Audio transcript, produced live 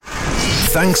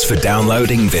Thanks for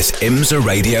downloading this IMSA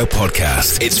Radio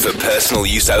podcast. It's for personal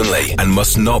use only and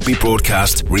must not be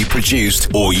broadcast,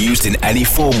 reproduced, or used in any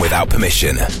form without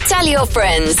permission. Tell your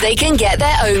friends they can get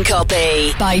their own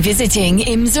copy by visiting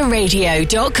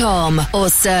imsaradio.com or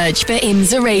search for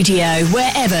IMSA Radio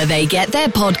wherever they get their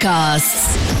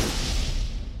podcasts.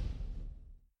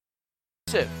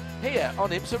 Here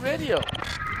on IMSA Radio.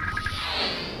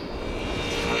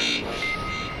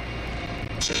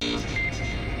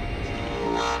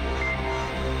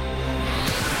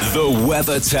 The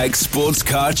WeatherTech Sports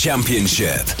Car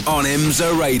Championship on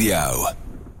IMSA Radio.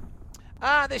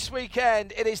 And this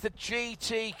weekend, it is the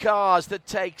GT cars that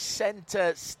take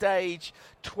centre stage.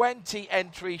 20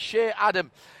 entries. Shea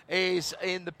Adam is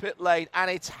in the pit lane, and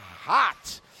it's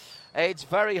hot. It's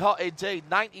very hot indeed.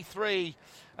 93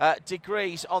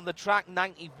 degrees on the track,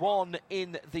 91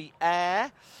 in the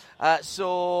air.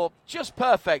 So just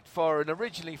perfect for an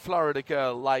originally Florida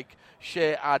girl like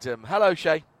Shea Adam. Hello,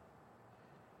 Shea.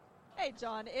 Hey,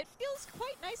 John. It feels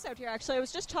quite nice out here, actually. I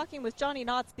was just talking with Johnny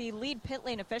Knotts, the lead pit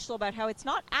lane official, about how it's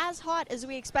not as hot as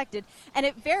we expected, and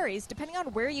it varies depending on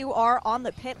where you are on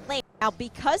the pit lane. Now,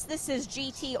 because this is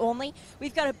GT only,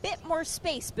 we've got a bit more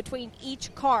space between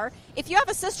each car. If you have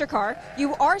a sister car,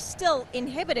 you are still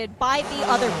inhibited by the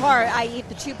other car, i.e.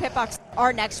 the two pit boxes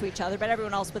are next to each other, but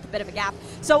everyone else with a bit of a gap.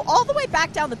 So all the way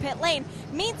back down the pit lane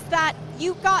means that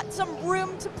you've got some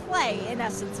room to play, in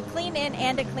essence, a clean in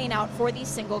and a clean out for these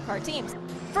single car teams.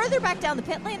 Further back down the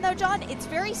pit lane, though, John, it's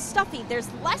very stuffy.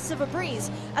 There's less of a breeze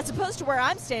as opposed to where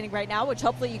I'm standing right now, which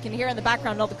hopefully you can hear in the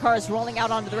background, all the cars rolling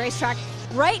out onto the racetrack,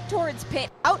 right towards pit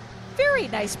out. Very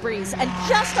nice breeze. And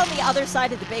just on the other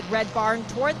side of the big red barn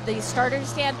toward the starter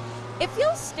stand, it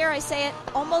feels, dare I say it,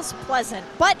 almost pleasant,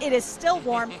 but it is still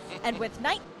warm. And with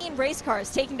 19 race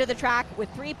cars taking to the track with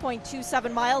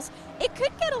 3.27 miles, it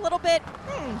could get a little bit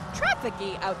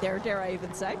trafficy out there, dare I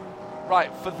even say.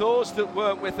 Right, for those that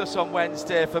weren't with us on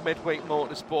Wednesday for Midweek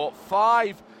Motorsport,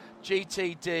 5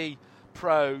 GTD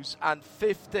pros and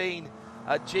 15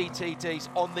 GTDs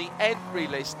on the entry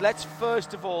list. Let's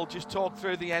first of all just talk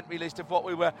through the entry list of what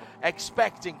we were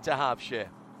expecting to have, Shea.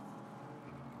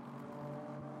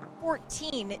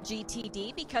 14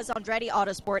 GTD because Andretti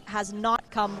Autosport has not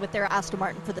come with their Aston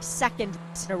Martin for the second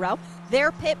race in a row.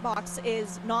 Their pit box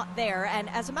is not there, and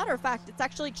as a matter of fact, it's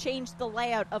actually changed the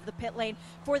layout of the pit lane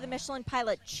for the Michelin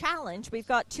Pilot Challenge. We've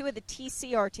got 2 of the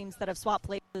TCR teams that have swapped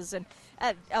places, and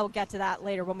I'll get to that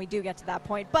later when we do get to that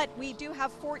point. But we do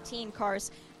have 14 cars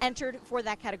entered for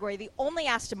that category. The only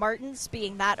Aston Martins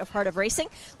being that of Heart of Racing.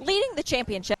 Leading the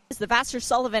championship is the Vassar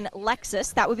Sullivan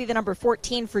Lexus. That would be the number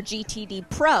 14 for GTD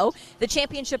Pro. The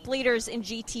championship leaders in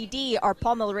GTD are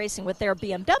Paul Miller Racing with their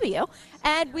BMW.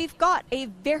 And we've got a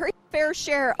very fair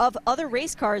share of other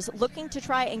race cars looking to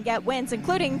try and get wins,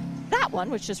 including that one,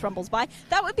 which just rumbles by.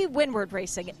 That would be Windward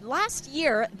Racing. Last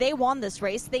year, they won this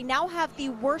race. They now have the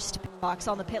worst pit box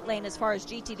on the pit lane as far as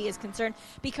GTD is concerned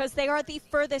because they are the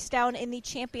furthest down in the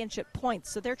championship points.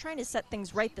 So they're trying to set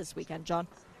things right this weekend, John.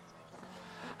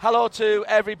 Hello to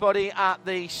everybody at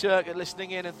the circuit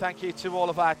listening in, and thank you to all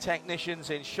of our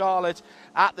technicians in Charlotte,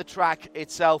 at the track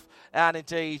itself, and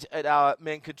indeed at our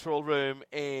main control room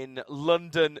in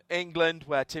London, England,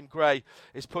 where Tim Gray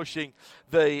is pushing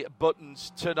the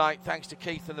buttons tonight. Thanks to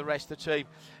Keith and the rest of the team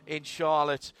in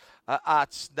Charlotte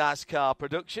at NASCAR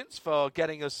Productions for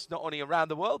getting us not only around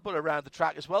the world but around the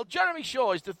track as well. Jeremy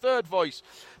Shaw is the third voice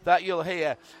that you'll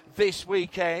hear this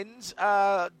weekend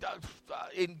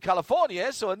in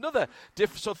California, so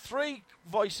so 3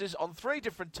 voices on 3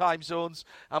 different time zones,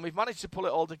 and we've managed to pull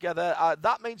it all together.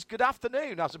 That means good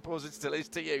afternoon, I suppose it still is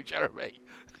to you, Jeremy.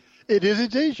 It is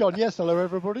indeed, John. Yes, hello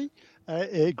everybody.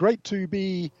 Great to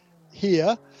be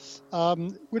here.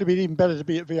 Would have been even better to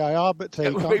be at VIR, but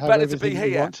it would be better to be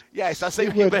here. Yes, I see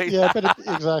what you mean. Yeah, better,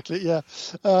 exactly. Yeah,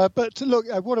 but look,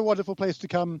 what a wonderful place to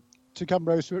come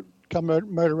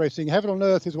motor racing. Heaven on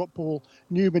earth is what Paul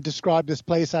Newman described this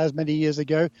place as many years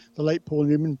ago. The late Paul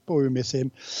Newman, boy, we miss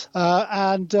him.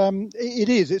 It's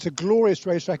a glorious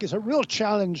racetrack. It's a real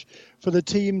challenge for the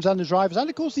teams and the drivers, and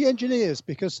of course the engineers,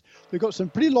 because we've got some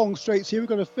pretty long straights here. We've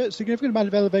got a significant amount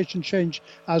of elevation change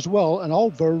as well, and a whole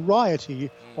variety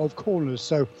of corners.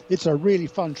 So it's a really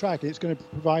fun track. It's going to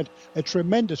provide a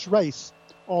tremendous race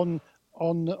on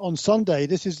Sunday.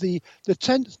 This is the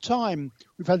 10th time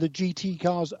we've had the GT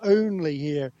cars only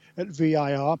here at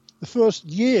VIR. The first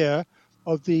year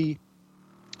of it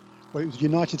was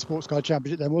United Sports Car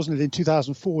Championship then, wasn't it, in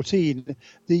 2014.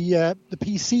 The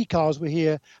PC cars were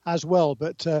here as well,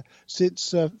 but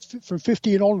since from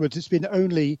 15 onwards, it's been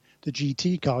only the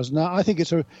GT cars. Now, I think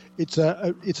it's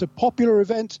a popular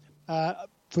event.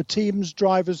 for teams,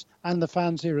 drivers, and the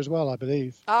fans here as well, I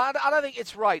believe. And I think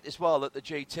it's right as well that the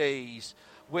GTs,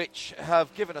 which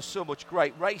have given us so much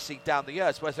great racing down the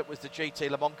years, whether it was the GT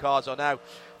Le Mans cars or now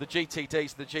the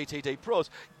GTDs and the GTD Pros,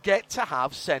 get to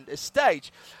have centre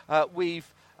stage. We've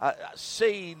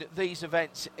seen these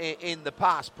events in the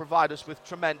past provide us with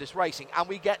tremendous racing, and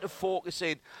we get to focus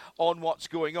in on what's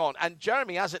going on. And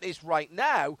Jeremy, as it is right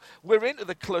now, we're into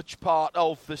the clutch part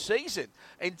of the season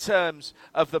in terms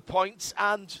of the points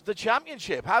and the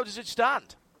championship. How does it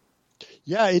stand?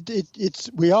 Yeah,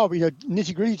 we are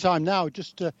nitty-gritty time now.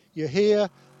 Just you're here,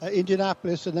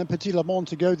 Indianapolis, and then Petit Le Mans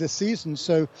to go this season.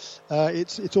 So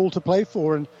it's all to play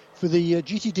for. And for the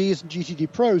GTDs and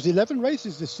GTD Pros, 11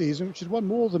 races this season, which is one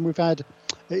more than we've had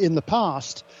in the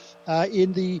past.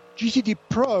 In the GTD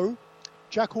Pro,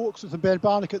 Jack Hawkins and Ben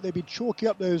Barnicat, they've been chalking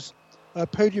up those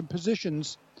podium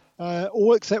positions,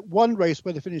 all except one race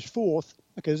where they finished fourth.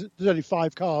 Okay, there's only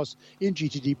 5 cars in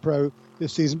GTD Pro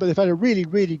this season, but they've had a really,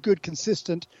 really good,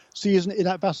 consistent season in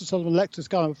that Vasser Sullivan Lexus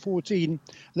car number 14.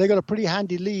 They got a pretty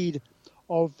handy lead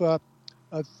of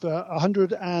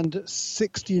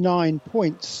 169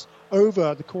 points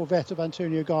over the Corvette of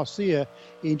Antonio Garcia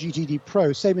in GTD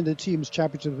Pro. Same in the Teams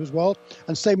Championship as well,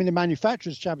 and same in the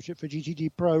Manufacturers Championship for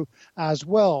GTD Pro as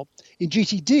well. In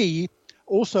GTD,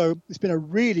 also, it's been a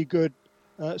really good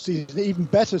season, even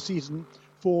better season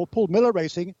for Paul Miller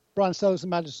Racing, Brian Sellers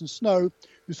and Madison Snow,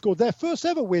 who scored their first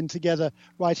ever win together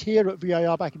right here at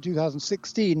VIR back in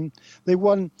 2016. They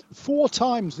won 4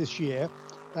 times this year,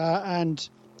 and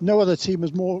no other team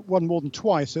has won more than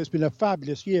twice, so it's been a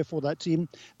fabulous year for that team.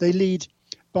 They lead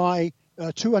by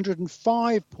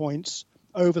 205 points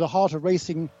over the Heart of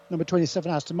Racing number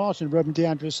 27 Aston Martin, Roman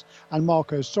DeAndres and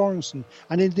Marco Sorensen.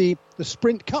 And in the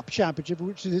Sprint Cup Championship,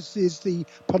 which is the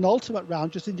penultimate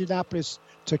round, just Indianapolis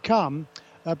to come,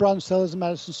 Brian Sellers and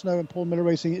Madison Snow and Paul Miller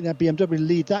Racing in their BMW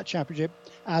lead that championship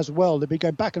as well. They've been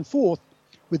going back and forth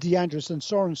with DeAndres and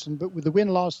Sorensen, but with the win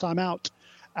last time out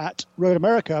at Road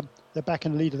America, they're back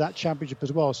in the lead of that championship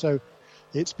as well. So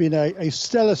it's been a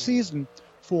stellar season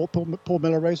for Paul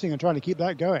Miller Racing and trying to keep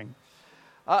that going.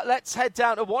 Let's head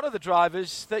down to one of the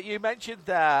drivers that you mentioned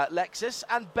there, Lexus,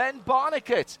 and Ben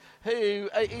Barnicat, who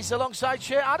is alongside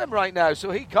Shea Adam right now,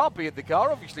 so he can't be in the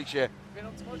car, obviously, Shea.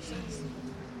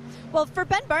 Well, for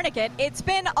Ben Barnicat, it's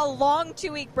been a long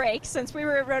 2-week break since we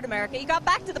were at Road America. He got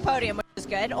back to the podium, which is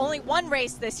good. Only one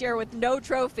race this year with no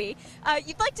trophy.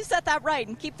 You'd like to set that right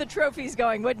and keep the trophies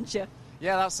going, wouldn't you?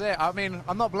 Yeah, that's it. I mean,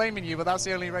 I'm not blaming you, but that's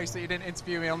the only race that you didn't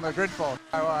interview me on the grid for.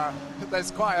 So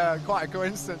there's quite a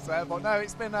coincidence there. But no,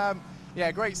 it's been a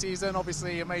great season.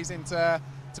 Obviously, amazing to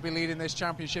be leading this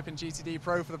championship in GTD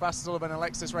Pro for the Vasser Sullivan and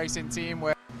Lexus Racing team.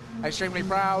 We're extremely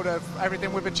proud of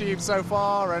everything we've achieved so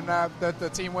far, and the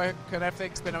teamwork and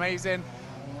ethic's been amazing.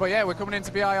 But yeah, we're coming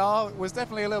into VIR. It was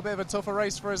definitely a little bit of a tougher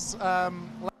race for us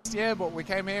last year, but we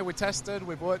came here, we tested,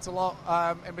 we've worked a lot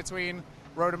in between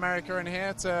Road America and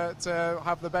here to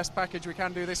have the best package we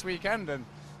can do this weekend, and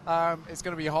it's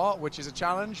going to be hot, which is a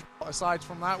challenge. But aside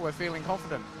from that, we're feeling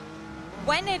confident.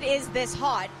 When it is this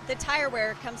hot, the tire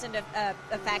wear comes into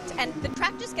effect, and the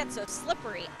track just gets so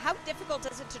slippery. How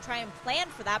difficult is it to try and plan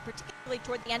for that, particularly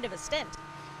toward the end of a stint?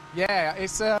 Yeah,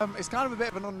 it's kind of a bit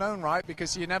of an unknown, right?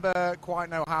 Because you never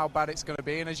quite know how bad it's going to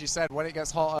be, and as you said, when it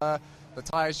gets hotter, the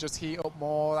tires just heat up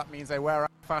more. That means they wear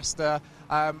out faster,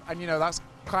 and that's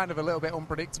kind of a little bit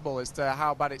unpredictable as to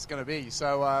how bad it's going to be.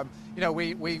 So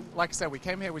we like I said, we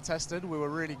came here, we tested, we were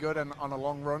really good on a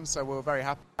long run, so we were very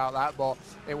happy about that. But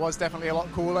it was definitely a lot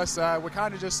cooler. So we're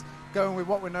kind of just going with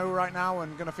what we know right now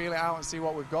and going to feel it out and see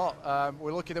what we've got.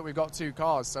 We're lucky that we've got 2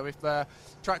 cars, so if the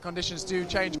track conditions do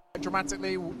change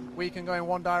dramatically, we can go in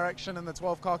one direction and the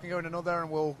 12 car can go in another,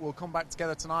 and we'll come back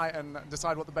together tonight and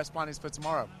decide what the best plan is for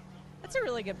tomorrow. That's a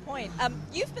really good point.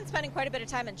 You've been spending quite a bit of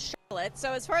time in Charlotte,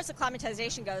 so as far as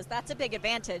acclimatization goes, that's a big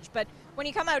advantage. But when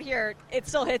you come out here, it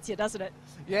still hits you, doesn't it?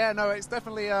 Yeah, no, it's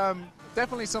definitely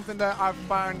something that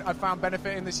I've found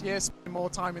benefit in this year, spending more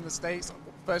time in the States.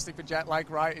 Firstly for jet lag,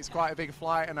 right? It's quite a big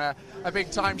flight and a big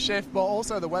time shift, but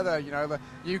also the weather. The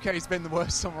UK's been the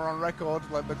worst summer on record,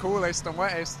 like the coolest and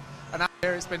wettest. And out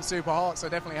here it's been super hot, so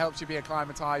it definitely helps you be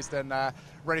acclimatized and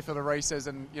ready for the races.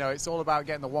 And it's all about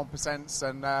getting the 1%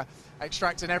 and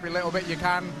extracting every little bit you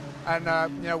can. And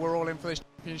we're all in for this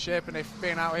championship, and if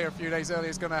being out here a few days early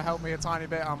is going to help me a tiny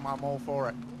bit, I'm all for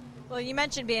it. Well, you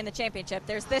mentioned being the championship.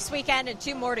 There's this weekend and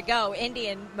 2 more to go, Indy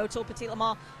and Motul Petit Le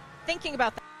Mans. Thinking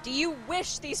about that, do you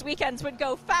wish these weekends would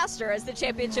go faster as the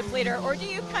championship leader, or do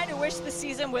you kind of wish the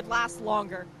season would last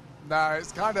longer? No,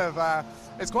 it's kind of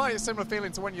it's quite a similar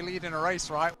feeling to when you lead in a race,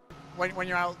 right? When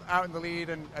you're out in the lead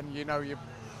and you're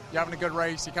you're having a good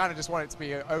race, you kind of just want it to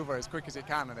be over as quick as it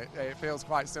can, and it feels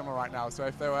quite similar right now. So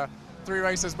if there were 3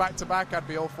 races back to back, I'd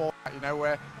be all for that. You know,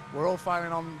 we're all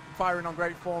firing on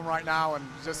great form right now, and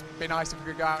just be nice if we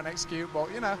could go out and execute.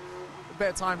 But you know, a bit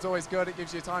of time's always good. It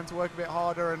gives you time to work a bit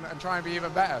harder and try and be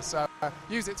even better. So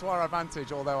use it to our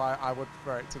advantage, although I would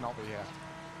prefer it to not be here.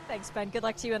 Thanks, Ben. Good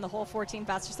luck to you and the whole 14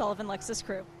 Vassar Sullivan Lexus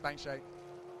crew. Thanks, Shay.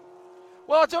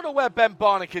 Well, I don't know where Ben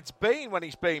Barnicott's been when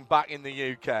he's been back in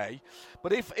the UK,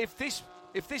 but if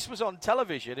this was on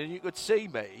television and you could see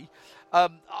me,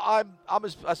 I'm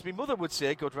as my mother would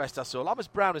say, God rest her soul, I'm as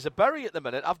brown as a berry at the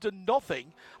minute. I've done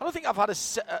nothing. I don't think I've had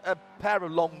a pair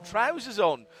of long trousers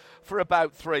on for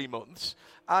about 3 months,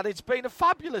 and it's been a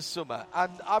fabulous summer,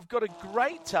 and I've got a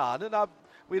great tan, and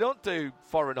we don't do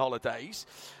foreign holidays.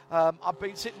 I've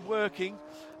been sitting working,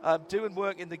 doing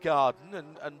work in the garden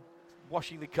and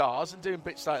washing the cars and doing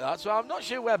bits like that. So I'm not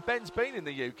sure where Ben's been in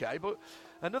the UK, but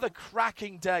another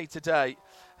cracking day today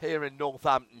here in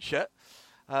Northamptonshire.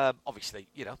 Obviously,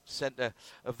 you know, centre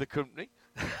of the country.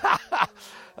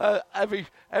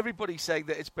 Everybody's saying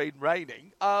that it's been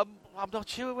raining. I'm not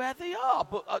sure where they are,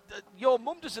 but your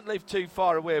mum doesn't live too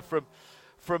far away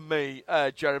from me,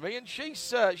 Jeremy, and she's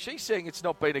saying it's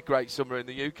not been a great summer in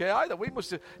the UK either.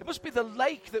 It must be the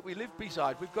lake that we live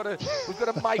beside. We've got a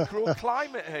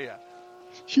microclimate here.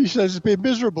 She says it's been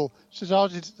miserable. She's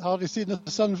hardly seen the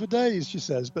sun for days, she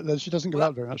says, but then she doesn't go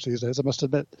out very much these days, I must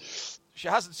admit. She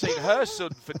hasn't seen her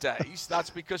son for days. That's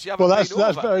because you haven't been over.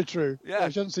 That's very true. Yeah.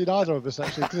 She hasn't seen either of us,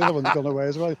 actually, because the other one's gone away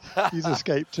as well. He's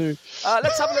escaped too.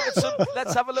 Let's have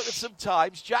a look at some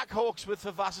times. Jack Hawksworth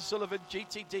for Vassar Sullivan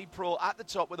GTD Pro at the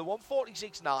top with a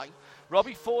 1:46.9.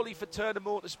 Robbie Foley for Turner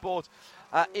Motorsport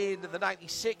in the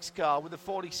 96 car with a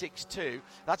 46.2.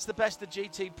 That's the best of the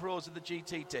GT Pros and the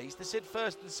GTDs. They sit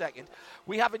first and second.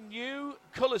 We have a new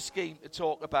colour scheme to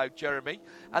talk about, Jeremy,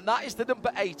 and that is the number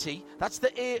 80. That's the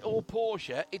 8.0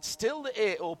 Porsche. It's still the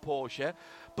 8.0 Porsche,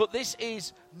 but this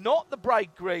is not the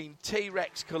bright green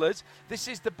T-Rex colours. This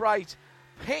is the bright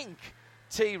pink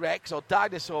T-Rex, or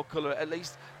dinosaur colour at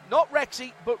least. Not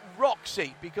Rexy, but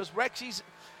Roxy, because Rexy's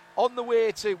on the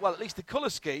way to, well, at least the colour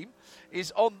scheme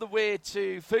is on the way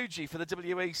to Fuji for the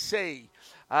WEC,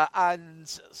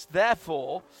 and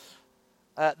therefore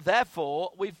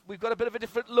we've got a bit of a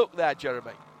different look there,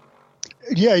 Jeremy.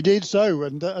 Yeah, indeed so,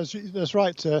 and that's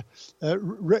right.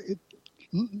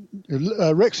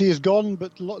 Rexy is gone,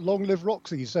 but long live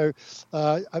Roxy. So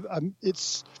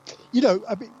it's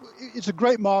it's a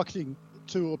great marketing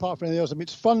tool. Apart from anything else, I mean,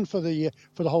 it's fun for the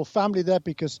whole family there,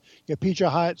 because PJ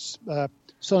Hyatt's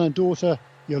son and daughter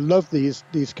love these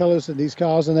colours and these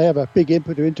cars, and they have a big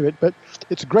input into it. But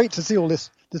it's great to see all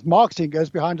this marketing goes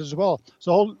behind it as well.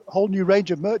 So a whole new range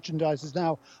of merchandise is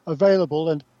now available,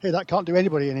 and hey, that can't do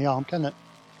anybody any harm, can it?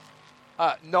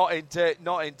 Not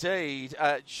indeed.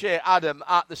 Shea Adam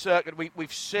at the circuit.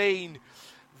 We've seen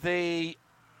the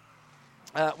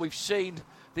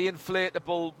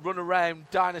inflatable run around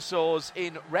dinosaurs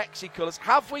in Rexy colours.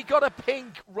 Have we got a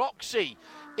pink Roxy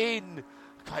in?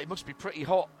 God, it must be pretty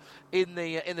hot in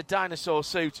the dinosaur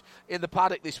suit in the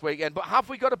paddock this weekend. But have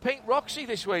we got a pink Roxy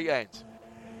this weekend?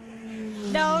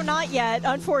 No, not yet,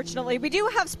 unfortunately. We do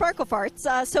have sparkle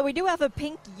farts, so we do have a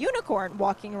pink unicorn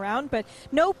walking around, but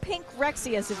no pink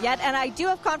Rexy as of yet. And I do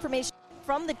have confirmation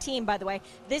from the team, by the way.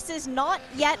 This is not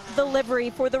yet the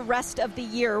livery for the rest of the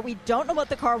year. We don't know what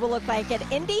the car will look like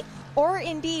at Indy or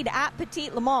indeed at Petit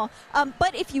Le Mans.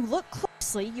 But if you look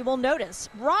closely, you will notice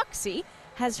Roxy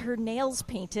has her nails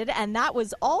painted, and that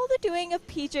was all the doing of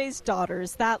PJ's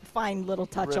daughters. That fine little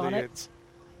touch Brilliant. on it.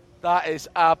 That is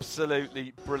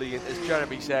absolutely brilliant. As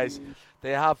Jeremy says,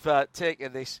 they have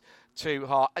taken this to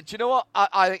heart. And do you know what?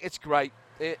 I think it's great.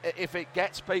 If it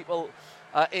gets people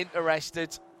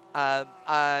interested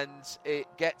and it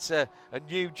gets a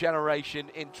new generation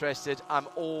interested, I'm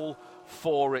all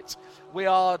for it. We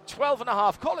are 12 and a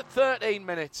half, call it 13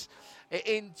 minutes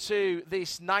into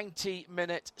this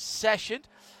 90-minute session.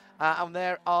 And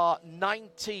there are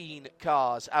 19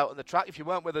 cars out on the track. If you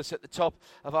weren't with us at the top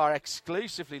of our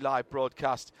exclusively live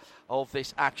broadcast of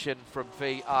this action from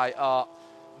VIR,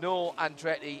 no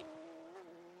Andretti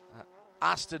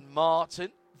Aston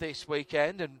Martin this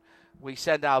weekend. And we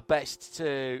send our best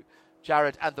to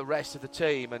Jared and the rest of the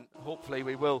team. And hopefully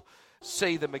we will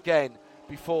see them again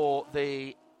before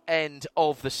the end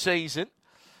of the season.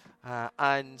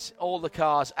 And all the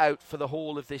cars out for the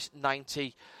whole of this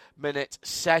 90-minute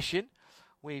session.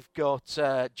 We've got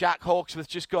Jack Hawksworth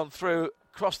just gone through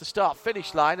across the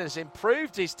start-finish line and has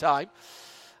improved his time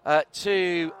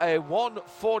to a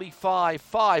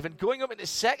 1:45.5. And going up into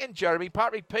second, Jeremy,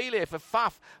 Patrick Pilet for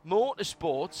Pfaff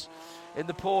Motorsports in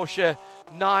the Porsche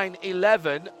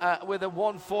 911 with a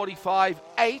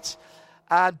 1:45.8.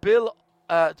 And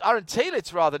Aaron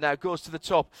Telitz, now goes to the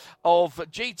top of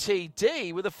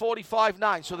GTD with a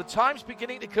 45.9. So the time's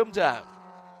beginning to come down.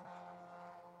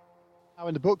 Now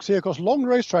in the books here, of course, long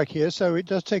racetrack here, so it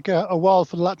does take a while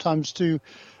for the lap times to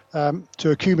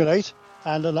accumulate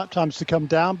and the lap times to come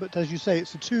down. But as you say,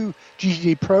 it's the two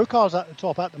GTD Pro cars at the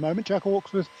top at the moment. Jack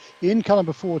Hawksworth in car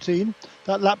number 14.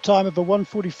 That lap time of a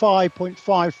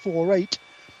 1:45.548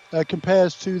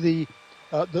 compares to the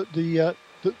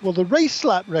race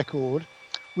lap record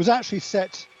was actually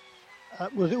set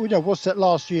was set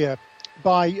last year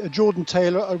by Jordan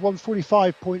Taylor at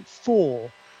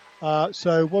 1:45.4.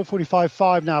 So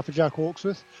 1:45.5 now for Jack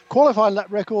Hawksworth. Qualifying lap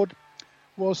record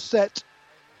was set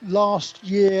last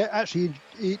year. Actually,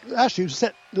 it was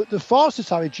set. The fastest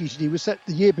time in GTD was set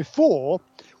the year before,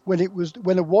 when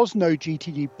there was no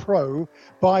GTD Pro,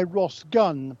 by Ross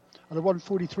Gunn at a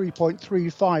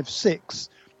 1:43.356.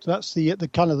 So that's the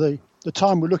kind of the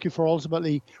time we're looking for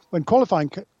ultimately when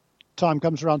qualifying time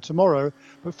comes around tomorrow.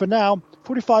 But for now,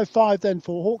 45.5 then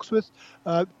for Hawksworth.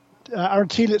 Aaron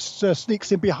Telitz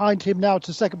sneaks in behind him now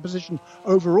to second position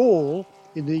overall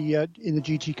in the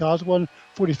GT cars,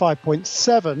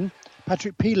 1:45.7.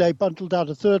 Patrick Pilet bundled down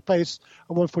to third place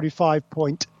at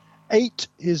 1:45.8.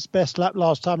 His best lap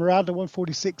last time around at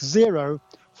 1:46.0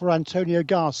 for Antonio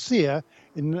Garcia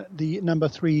in the number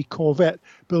 3 Corvette.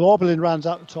 Bill Oberlin rounds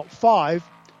out the top 5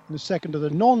 in the second of the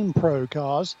non-pro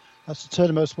cars. That's the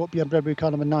Turner Motorsport BMW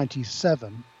car number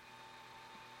 97.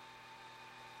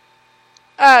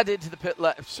 And into the pit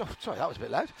lane. Sorry, that was a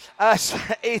bit loud.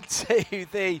 Into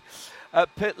the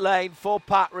pit lane for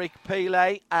Patrick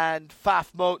Pilet and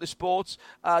Pfaff Motorsports.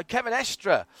 Kevin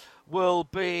Estre will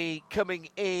be coming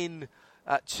in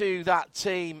to that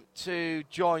team to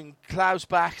join Klaus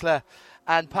Bachler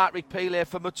and Patrick Pilet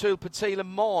for Motul Petit Le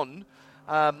Mans,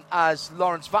 as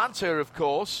Lawrence Vantour, of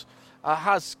course,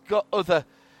 has got other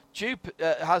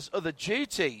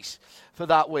duties for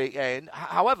that weekend.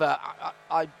 However,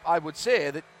 I would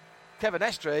say that Kevin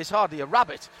Estre is hardly a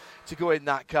rabbit to go in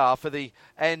that car for the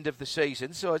end of the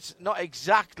season, so it's not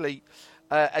exactly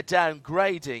a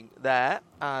downgrading there,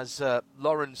 as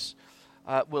Lawrence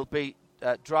will be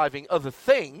driving other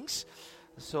things.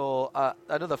 So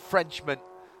another Frenchman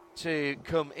to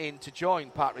come in to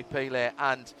join Patrick Pilet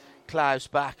and Klaus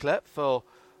Bachler for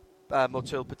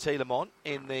Motul Petit Le Mans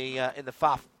in the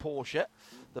Pfaff Porsche,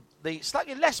 the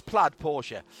slightly less plaid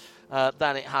Porsche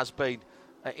than it has been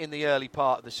in the early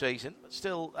part of the season, but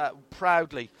still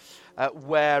proudly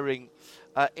wearing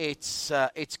its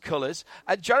colours.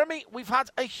 And Jeremy, we've had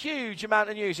a huge amount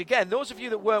of news. Again, those of you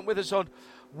that weren't with us on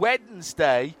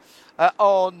Wednesday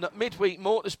on Midweek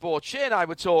Motorsport, Shane and I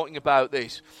were talking about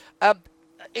this.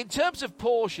 In terms of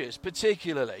Porsches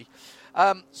particularly,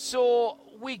 so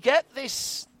we get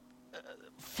this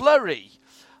flurry.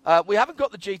 We haven't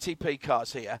got the GTP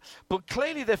cars here, but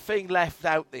clearly they're being left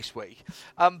out this week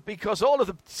because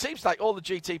seems like all the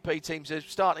GTP teams are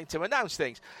starting to announce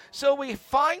things. So we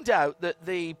find out that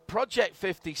the Project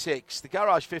 56, the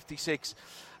Garage 56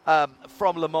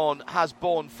 from Le Mans, has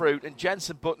borne fruit, and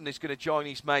Jenson Button is going to join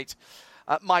his mate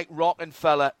Mike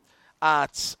Rockenfeller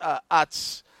at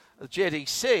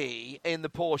JDC in the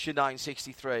Porsche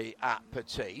 963 at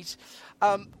Petite.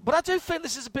 But I do feel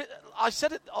this is a bit, I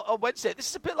said it on Wednesday, this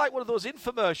is a bit like one of those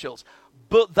infomercials.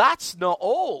 But that's not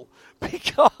all,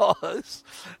 because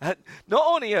not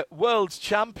only a world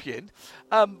champion,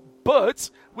 but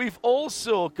we've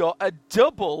also got a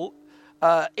double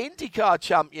IndyCar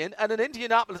champion and an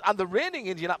Indianapolis, and the reigning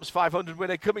Indianapolis 500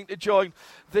 winner coming to join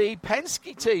the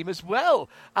Penske team as well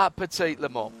at Petit Le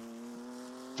Mans.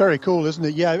 Very cool, isn't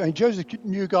it? Yeah, I mean, Joseph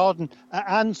Newgarden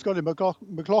and Scotty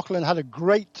McLaughlin had a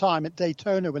great time at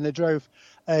Daytona when they drove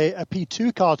a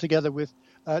P2 car together with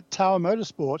Tower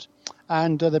Motorsport,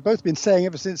 and they've both been saying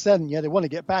ever since then, they want to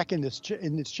get back in this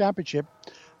championship,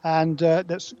 and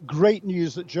that's great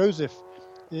news that Joseph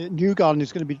Newgarden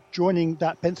is going to be joining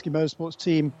that Penske Motorsports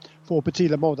team for Petit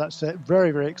Le Mans. That's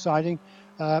very, very exciting.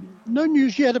 No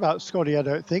news yet about Scotty, I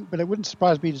don't think, but it wouldn't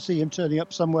surprise me to see him turning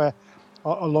up somewhere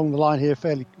along the line here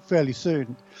fairly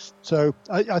soon. So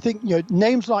I think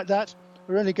names like that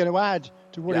are only going to add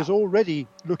to what is already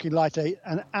looking like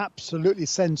an absolutely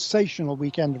sensational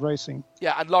weekend of racing.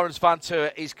 Yeah, and Lawrence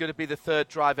Vantour is going to be the third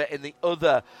driver in the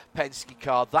other Penske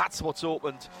car. That's what's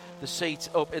opened the seat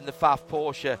up in the Pfaff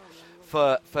Porsche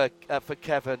for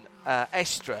Kevin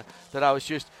Estre that I was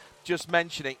just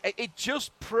mentioning. It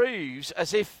just proves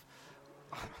as if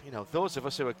those of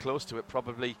us who are close to it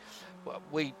probably,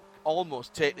 we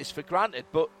almost take this for granted.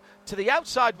 But to the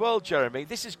outside world, Jeremy,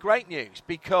 this is great news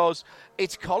because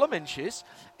it's column inches,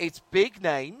 it's big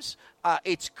names,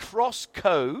 it's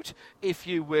cross-code, if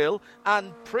you will,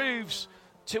 and proves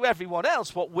to everyone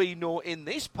else what we know in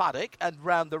this paddock and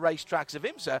round the racetracks of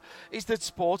IMSA is that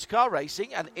sports car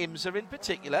racing, and IMSA in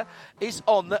particular, is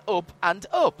on the up and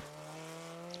up.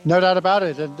 No doubt about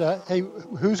it. And hey,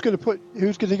 who's going to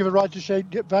give a ride to Shane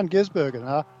Van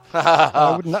Gisbergen?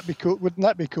 Wouldn't that be cool? Wouldn't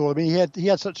that be cool? I mean, he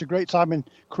had such a great time and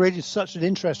created such an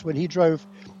interest when he drove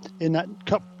in that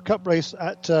cup race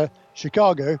at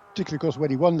Chicago, particularly, of course, when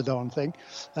he won the darn thing.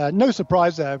 No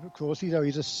surprise there, of course. He's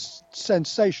a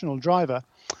sensational driver.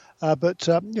 But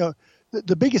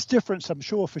the biggest difference, I'm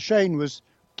sure, for Shane was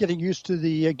getting used to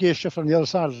the gear shift on the other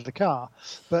side of the car.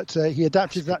 But he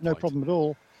adapted to that no problem at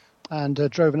all, and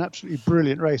drove an absolutely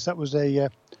brilliant race. That was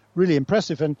really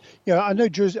impressive. And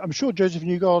I'm sure Joseph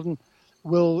Newgarden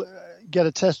will get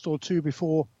a test or two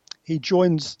before he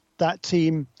joins that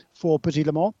team for Petit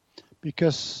Le Mans,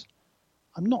 because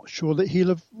I'm not sure that he'll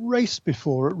have raced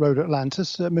before at Road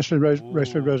Atlantis, Michelin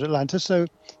Raceway Road Atlantis, so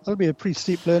that'll be a pretty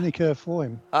steep learning curve for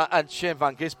him. And Shane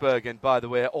Van Gisbergen, by the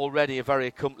way, already a very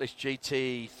accomplished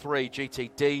GT3,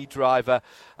 GTD driver,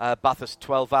 Bathurst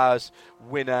 12 Hours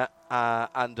winner,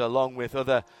 and along with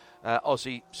other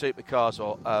Aussie supercars,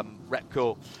 or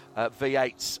Repco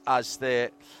V8s as they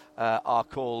are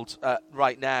called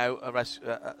right now.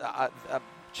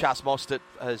 Chas Mostert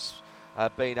has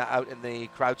been out in the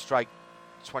CrowdStrike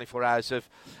 24 hours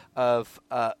of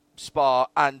Spa,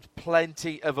 and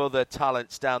plenty of other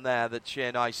talents down there that Shane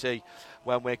and I see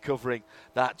when we're covering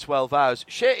that 12 hours.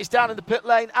 Shay is down in the pit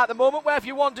lane at the moment. Where have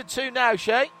you wandered to now,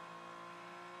 Shay?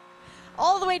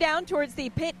 All the way down towards the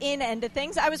pit-in end of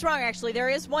things. I was wrong, actually. There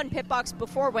is one pit box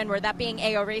before Windward, that being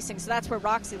AO Racing, so that's where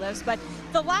Roxy lives. But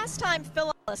the last time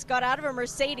Phil Ellis got out of a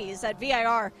Mercedes at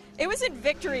VIR, it was in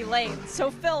Victory Lane. So,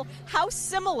 Phil, how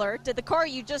similar did the car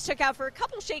you just took out for a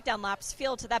couple shakedown laps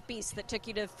feel to that beast that took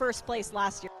you to first place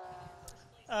last year?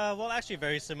 Well, actually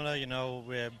very similar.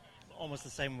 We're almost the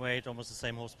same weight, almost the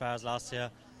same horsepower as last year.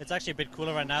 It's actually a bit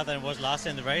cooler right now than it was last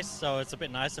year in the race, so it's a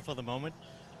bit nicer for the moment.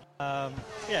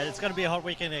 It's going to be a hot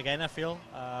weekend again, I feel.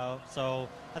 So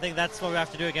I think that's what we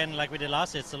have to do again like we did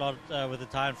last year. It's a lot with the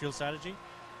tyre and fuel strategy.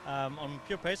 On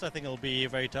pure pace, I think it'll be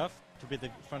very tough to beat the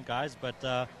front guys, but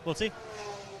we'll see.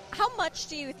 How much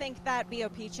do you think that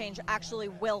BOP change actually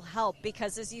will help?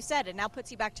 Because, as you said, it now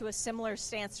puts you back to a similar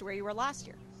stance to where you were last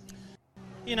year.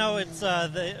 It's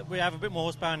we have a bit more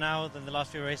horsepower now than the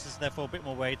last few races, therefore a bit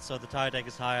more weight, so the tyre deck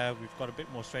is higher. We've got a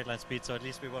bit more straight line speed, so at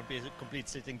least we won't be a complete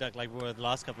sitting duck like we were the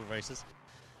last couple of races.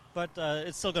 But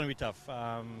it's still going to be tough.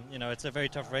 It's a very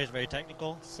tough race, very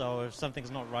technical, so if something's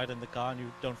not right in the car and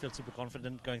you don't feel super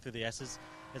confident going through the S's,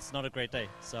 it's not a great day.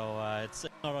 So it's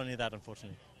not only that,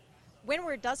 unfortunately.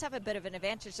 Windward does have a bit of an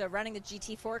advantage of running the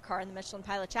GT4 car in the Michelin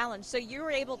Pilot Challenge, so you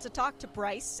were able to talk to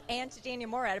Bryce and to Daniel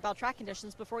Morad about track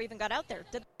conditions before we even got out there.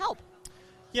 Did that help?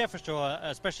 Yeah, for sure,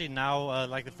 especially now,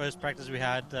 like the first practice we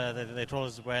had, they told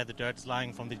us where the dirt is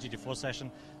lying from the GT4 session,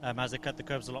 as they cut the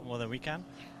curbs a lot more than we can.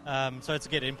 So it's a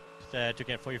good input to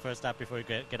get for your first lap before you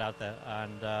get out there.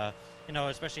 And,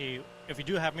 especially if you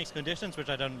do have mixed conditions, which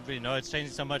I don't really know, it's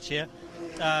changing so much here,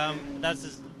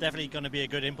 that's definitely going to be a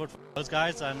good input for those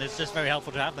guys, and it's just very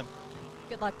helpful to have them.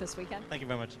 Good luck this weekend. Thank you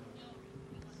very much.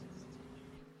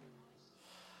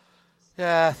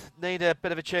 Yeah, need a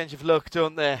bit of a change of look,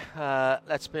 don't they?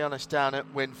 Let's be honest, down at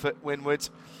Windward.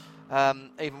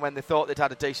 Even when they thought they'd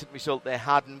had a decent result, they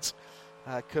hadn't.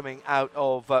 Coming out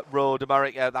of Road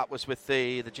America, that was with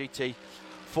the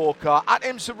GT4 car. At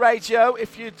IMSA Radio,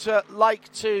 if you'd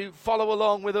like to follow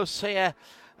along with us here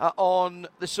on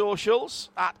the socials,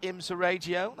 at IMSA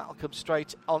Radio, that'll come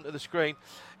straight onto the screen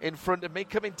in front of me.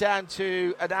 Coming down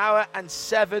to an hour and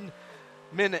 7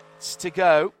 minutes to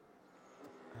go.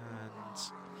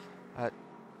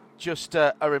 Just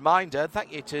a reminder,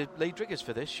 thank you to Lee Driggers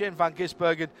for this. Shane Van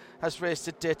Gisbergen has raced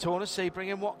at Daytona,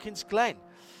 Sebring and Watkins Glen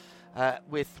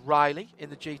with Riley in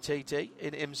the GTD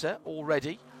in IMSA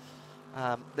already.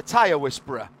 The tyre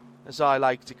whisperer, as I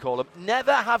like to call him.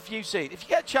 Never have you seen, if you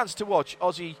get a chance to watch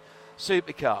Aussie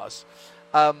supercars,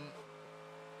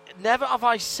 never have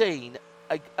I seen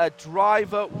a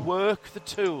driver work the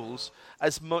tools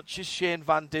as much as Shane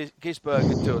Van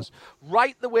Gisbergen does.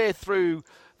 Right the way through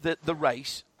the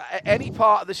race, any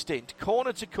part of the stint,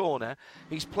 corner to corner,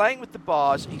 he's playing with the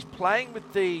bars, he's playing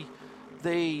with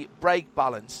the brake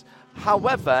balance.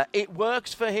 However, it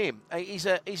works for him. He's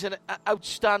an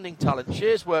outstanding talent.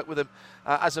 Shay's worked with him,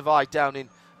 as have I, down in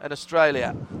in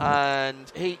Australia,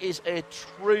 and he is a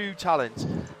true talent.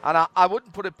 And I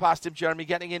wouldn't put it past him, Jeremy,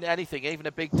 getting into anything, even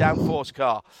a big downforce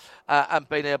car, and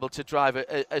being able to drive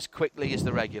it as quickly as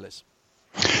the regulars.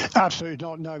 Absolutely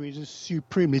not. No, he's a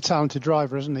supremely talented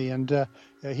driver, isn't he? And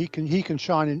he can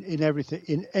shine in everything,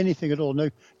 in anything at all.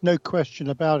 No question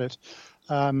about it.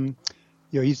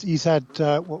 He's had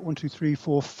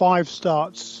 5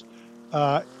 starts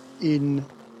in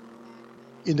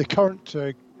the current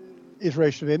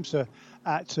iteration of IMSA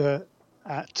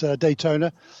at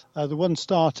Daytona, the one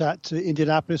start at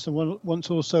Indianapolis, and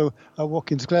once also at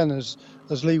Watkins Glen, as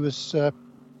Lee was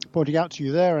pointing out to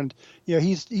you there. And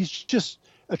he's just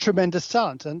a tremendous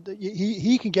talent, and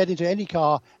he can get into any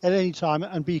car at any time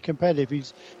and be competitive.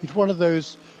 He's one of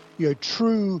those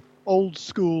true old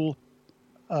school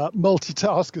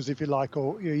multitaskers, if you like,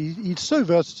 or he's so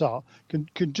versatile.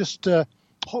 Can just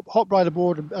hop right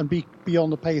aboard and be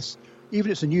on the pace. Even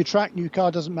if it's a new track, new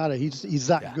car, doesn't matter. He's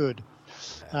that good,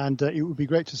 and it would be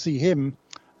great to see him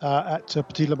at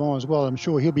Petit Le Mans as well. I'm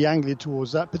sure he'll be angling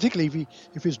towards that, particularly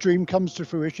if his dream comes to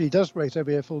fruition. He does race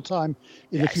over here full time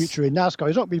in the future in NASCAR.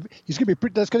 He's going to be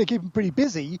that's going to keep him pretty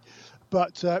busy,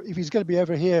 but if he's going to be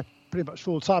over here pretty much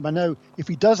full time, I know if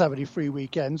he does have any free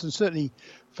weekends, and certainly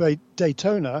for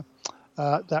Daytona,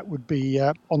 that would be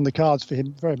on the cards for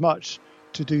him very much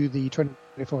to do the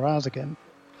 24 hours again.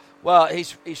 Well,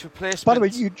 his replacement. By the way,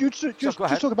 you just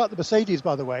talk about the Mercedes,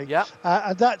 by the way. Yeah.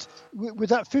 And that with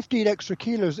that 15 extra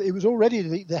kilos, it was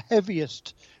already the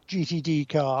heaviest GTD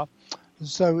car.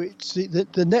 So it's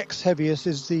the next heaviest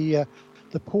is the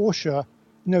Porsche.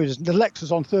 No, it isn't. The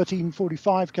Lexus on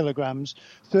 1345 kilograms,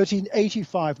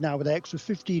 1385 now with an extra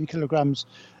 15 kilograms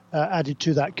added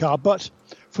to that car. But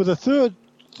for the third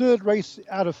race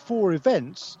out of 4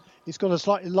 events, it's got a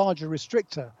slightly larger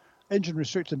engine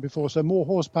restrictor than before, so more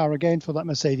horsepower again for that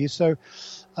Mercedes. So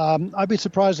I'd be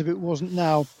surprised if it wasn't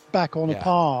now back on a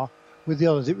par with the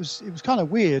others. It was kind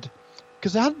of weird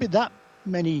because there hadn't been that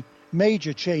many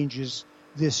major changes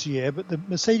this year, but the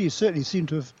Mercedes certainly seemed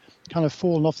to have kind of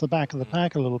fallen off the back of the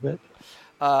pack a little bit.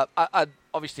 And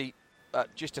obviously,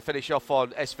 just to finish off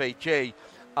on SVG,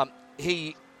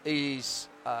 he is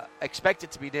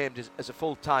expected to be named as a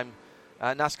full-time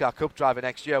NASCAR Cup driver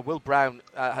next year. Will Brown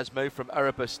has moved from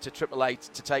Erebus to 888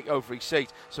 to take over his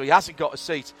seat, so he hasn't got a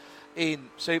seat in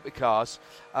supercars.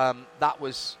 That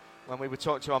was when we were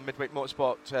talking to him on Midweek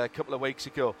Motorsport a couple of weeks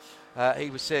ago. He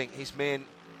was saying his main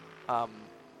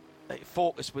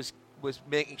focus was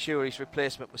making sure his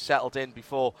replacement was settled in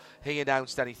before he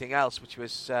announced anything else, which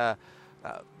was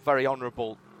very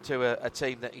honourable to a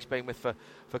team that he's been with for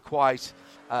quite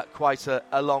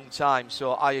a long time.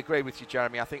 So I agree with you,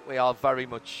 Jeremy. I think we are very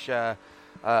much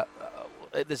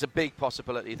there's a big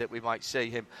possibility that we might see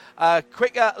him.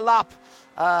 Quicker lap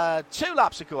 2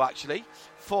 laps ago actually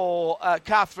for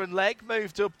Catherine Legg,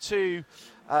 moved up to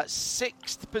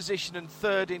 6th position and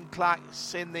 3rd in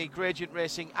class in the Gradient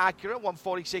Racing Acura,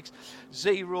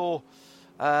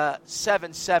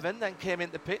 146.077, then came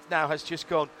into pit, now has just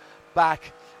gone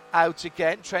back out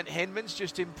again. Trent Hinman's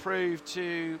just improved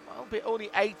to only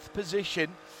 8th position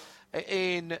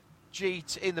in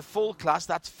the full class.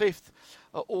 That's 5th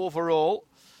overall.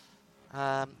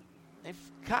 If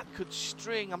Kat could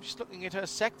string, I'm just looking at her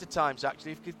sector times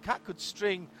actually, if Kat could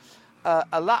string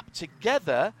a lap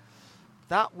together,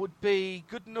 that would be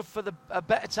good enough for a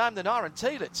better time than Aaron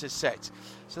Teelitz has set.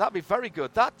 So that'd be very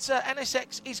good. That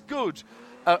NSX is good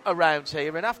around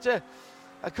here, and after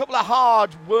a couple of hard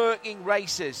working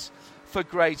races for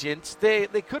Gradient, they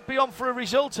could be on for a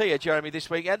result here, Jeremy,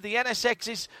 this weekend. The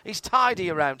NSX is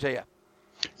tidy around here.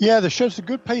 Yeah, they've shown some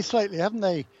good pace lately, haven't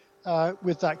they,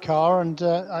 with that car? And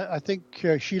I think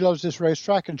she loves this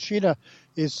racetrack, and Sheena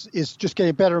is just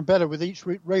getting better and better with each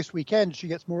race weekend. She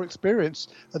gets more experience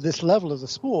at this level of the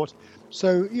sport.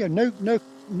 So,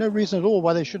 no reason at all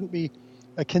why they shouldn't be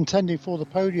contending for the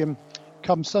podium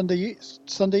come Sunday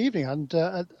evening, and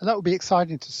that would be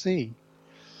exciting to see.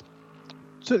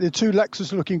 Certainly the 2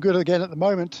 Lexus are looking good again at the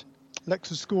moment.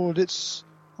 Lexus scored it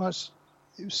was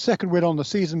 2nd win on the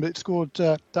season, but it scored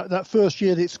that first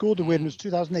year that it scored the win was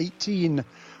 2018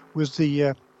 was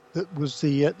the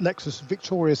Lexus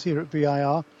victorious here at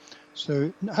VIR.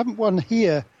 So haven't won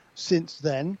here since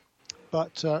then,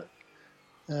 but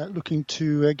looking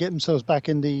to get themselves back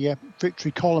in the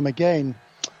victory column again.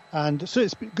 And so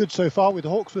it's been good so far with the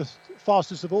Hawksworth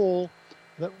fastest of all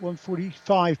at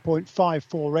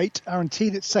 145.548. Aaron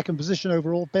Teelitz 2nd position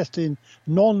overall, best in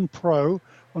non-pro,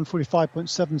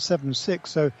 145.776.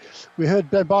 So we heard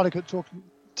Ben Barnicott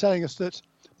telling us that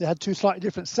they had 2 slightly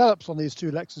different setups on these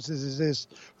 2 Lexuses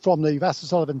from the Vassar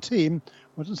Sullivan team.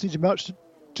 Well, it doesn't seem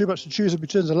too much to choose in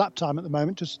terms of lap time at the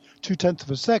moment, just 0.2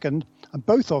 of a second, and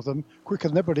both of them quicker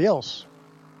than everybody else.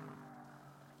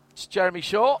 It's Jeremy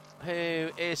Shaw, who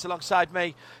is alongside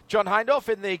me, John Hindhaugh,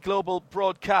 in the Global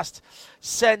Broadcast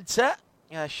Centre.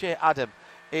 Shea Adam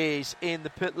is in the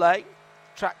pit lane.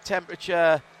 Track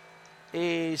temperature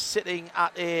is sitting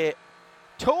at a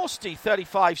toasty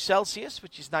 35 Celsius,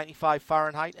 which is 95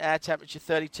 Fahrenheit. Air temperature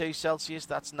 32 Celsius,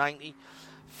 that's 90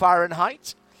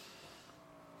 Fahrenheit.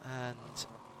 And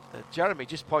Jeremy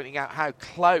just pointing out how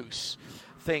close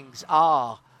things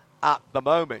are at the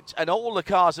moment. And all the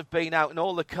cars have been out, and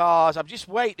all the cars... I'm just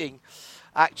waiting,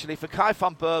 actually, for Kai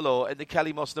van Berlo in the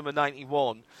Kelly Moss number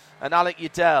 91 and Alec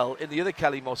Udell in the other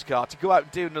Kelly Moss car to go out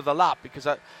and do another lap, because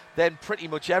then pretty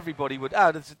much everybody would...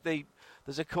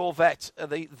 There's a Corvette,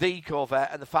 the Corvette,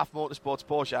 and the Pfaff Motorsports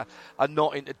Porsche are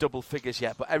not into double figures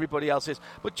yet, but everybody else is.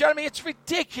 But, Jeremy, it's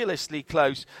ridiculously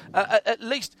close, at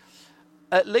least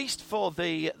for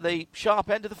the sharp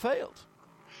end of the field.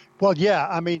 Well, yeah,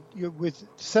 I mean, with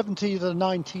 17 of the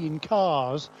 19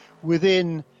 cars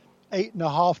within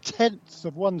 8.5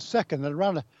 of 1 second and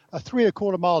around a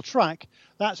 3.25 mile track,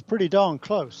 that's pretty darn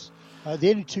close.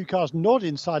 The only two cars not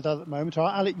inside that at the moment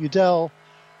are Alec Udell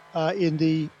in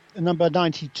the number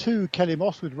 92 Kelly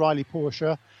Moss with Riley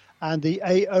Porsche, and the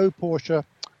AO Porsche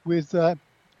with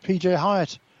PJ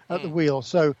Hyatt at the wheel.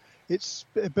 So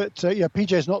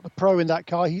PJ's not the pro in that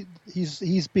car.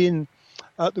 He's been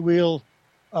at the wheel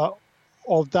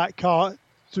of that car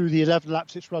through the 11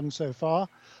 laps it's run so far,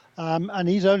 and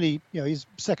he's only he's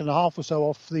second and a half or so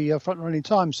off the front running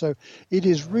time. So it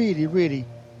is really, really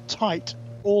tight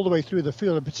all the way through the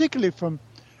field, and particularly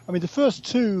the first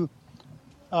two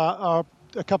are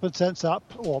a couple of tenths up,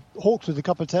 or Hawks with a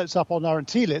couple of tenths up on Aaron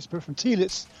Tielitz, but from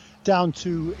Tielitz down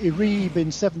to Iribe in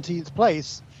 17th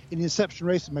place in the Inception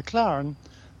race of McLaren,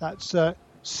 that's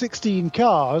 16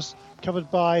 cars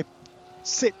covered by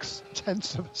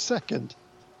 0.6 of a second.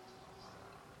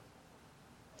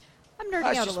 I'm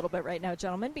nerding out a little bit right now,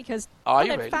 gentlemen, because at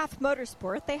Pfaff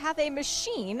Motorsport, they have a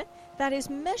machine that is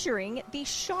measuring the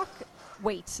shock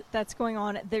weight that's going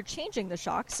on. They're changing the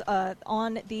shocks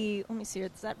on the, let me see,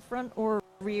 is that front or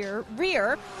rear,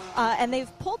 and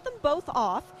they've pulled them both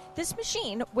off. This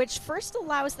machine, which first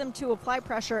allows them to apply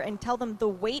pressure and tell them the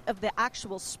weight of the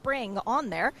actual spring on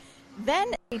there,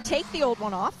 then they take the old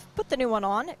one off, put the new one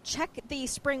on, check the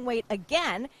spring weight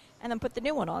again, and then put the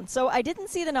new one on. So I didn't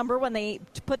see the number when they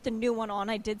put the new one on.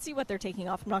 I did see what they're taking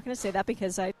off. I'm not going to say that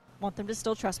because I want them to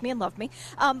still trust me and love me.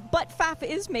 But Pfaff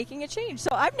is making a change. So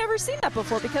I've never seen that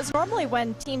before, because normally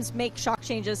when teams make shock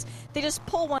changes, they just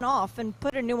pull one off and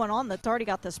put a new one on that's already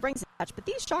got the springs attached. But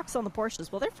these shocks on the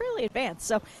Porsches, well, they're fairly advanced.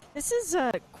 So this is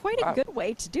quite a good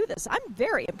way to do this. I'm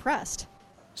very impressed.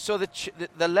 So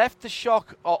they left the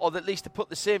shock, or at least they put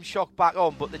the same shock back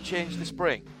on, but they changed the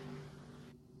spring?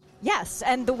 Yes,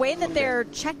 and the way that they're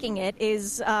checking it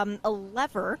is a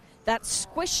lever that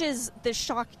squishes the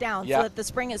shock down so that the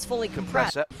spring is fully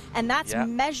compressed, and that's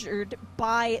measured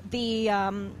by the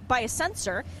by a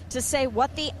sensor to say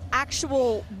what the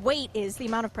actual weight is, the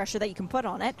amount of pressure that you can put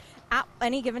on it at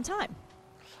any given time.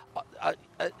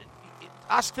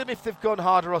 Ask them if they've gone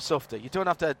harder or softer. You don't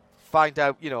have to find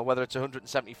out, whether it's a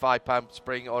 175-pound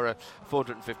spring or a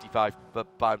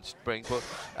 455-pound spring. But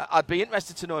I'd be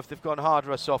interested to know if they've gone harder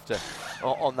or softer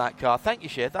on that car. Thank you,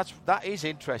 Shea. That is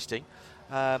interesting.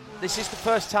 This is the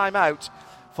first time out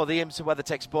for the IMSA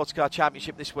WeatherTech Sports Car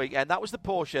Championship this weekend. That was the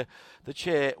Porsche that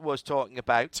Shea was talking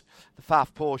about, the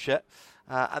Pfaff Porsche.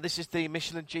 And this is the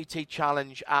Michelin GT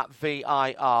Challenge at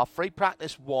VIR. Free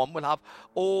practice 1. We'll have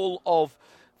all of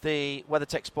the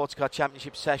WeatherTech Sports Car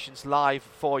Championship sessions live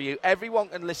for you. Everyone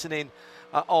can listen in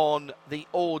on the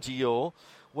audio.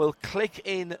 We'll click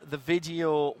in the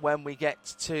video when we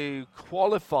get to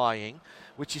qualifying,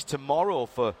 which is tomorrow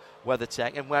for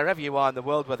WeatherTech. And wherever you are in the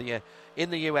world, whether you're in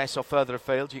the US or further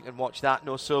afield, you can watch that.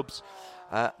 No subs,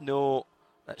 no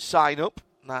sign up.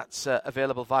 That's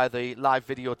available via the live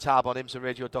video tab on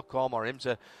imsaradio.com or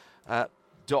imsa.tv.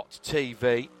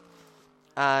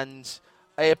 And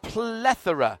a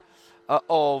plethora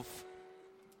of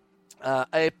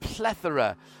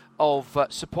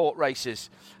support races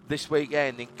this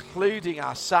weekend, including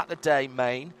our Saturday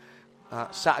main,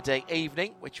 Saturday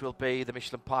evening, which will be the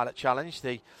Michelin Pilot Challenge.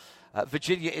 The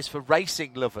Virginia is for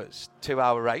racing lovers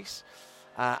 2-hour race.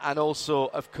 And also,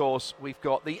 of course, we've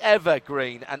got the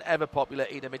evergreen and ever popular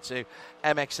Idemitsu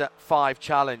MX-5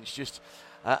 Challenge just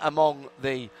among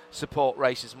the support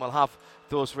races. And we'll have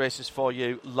those races for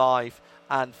you live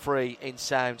and free in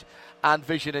sound and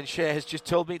vision. And Shea has just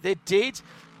told me they did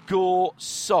go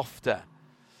softer.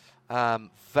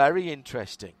 Very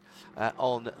interesting.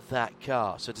 on that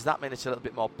car. So does that mean it's a little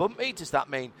bit more bumpy? Does that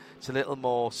mean it's a little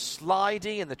more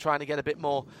slidey and they're trying to get a bit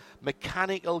more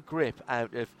mechanical grip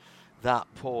out of that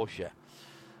Porsche?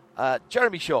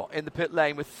 Jeremy Shaw in the pit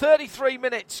lane with 33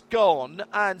 minutes gone,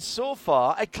 and so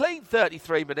far a clean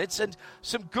 33 minutes and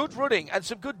some good running and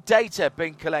some good data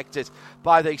being collected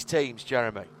by these teams,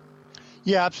 Jeremy.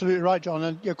 Yeah, absolutely right, John.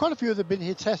 And quite a few of them have been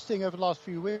here testing over the last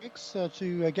few weeks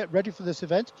to get ready for this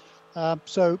event.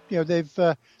 So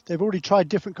they've already tried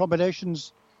different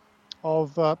combinations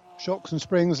of shocks and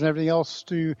springs and everything else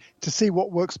to see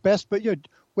what works best. But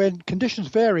when conditions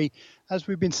vary, as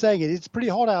we've been saying, it's pretty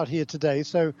hot out here today.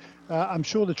 So I'm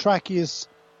sure the track is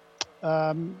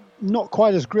not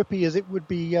quite as grippy as it would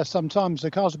be sometimes. The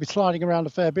cars will be sliding around a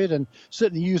fair bit and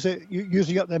certainly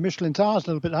using up their Michelin tires a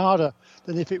little bit harder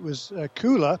than if it was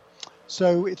cooler.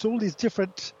 So it's all these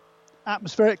different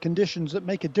atmospheric conditions that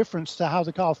make a difference to how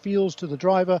the car feels to the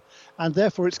driver and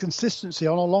therefore its consistency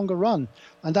on a longer run.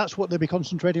 And that's what they'll be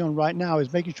concentrating on right now,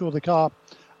 is making sure the car...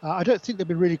 I don't think they'll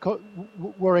be really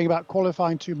worrying about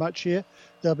qualifying too much here.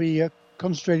 They'll be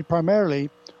concentrating primarily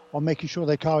on making sure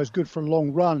their car is good for a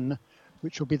long run,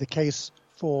 which will be the case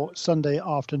for Sunday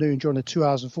afternoon during a 2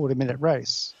 hours and 40-minute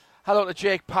race. Hello to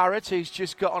Jake Parrott, who's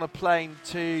just got on a plane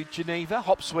to Geneva,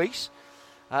 Hop Suisse.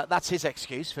 That's his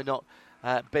excuse for not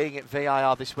being at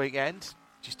VIR this weekend.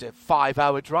 Just a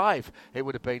 5-hour drive it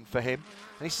would have been for him.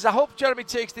 And he says, I hope Jeremy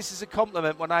takes this as a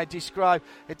compliment when I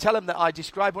tell him that I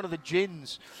describe one of the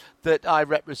gins that I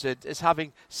represent as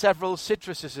having several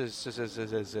citruses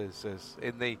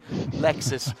in the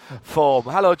Lexus form.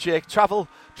 Hello, Jake. Travel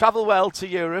well to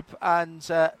Europe and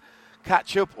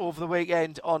catch up over the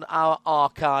weekend on our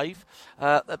archive.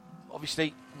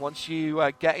 Obviously, once you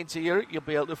get into Europe, you'll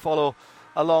be able to follow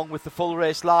along with the full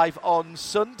race live on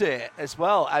Sunday as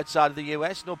well, outside of the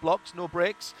US. No blocks, no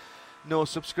breaks, no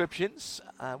subscriptions.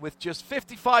 With just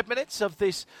 55 minutes of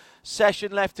this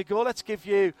session left to go, let's give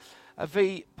you a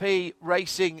VP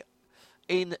Racing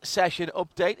in-session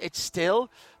update. It's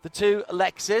still the two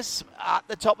Lexus at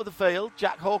the top of the field.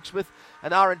 Jack Hawksworth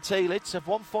and Aaron Teelitz of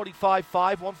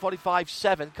 145.5,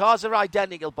 145.7. Cars are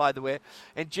identical, by the way,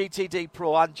 in GTD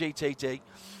Pro and GTD.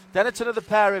 Then it's another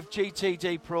pair of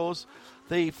GTD Pros.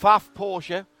 The Pfaff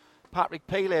Porsche, Patrick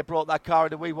Pile brought that car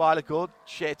in a wee while ago.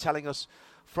 Shea telling us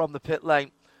from the pit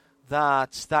lane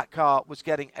that car was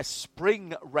getting a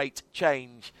spring rate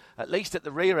change, at least at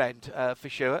the rear end for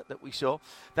sure, that we saw.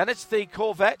 Then it's the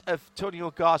Corvette of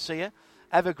Tonio Garcia,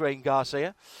 Evergreen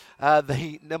Garcia,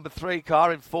 the number 3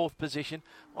 car in 4th position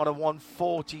on a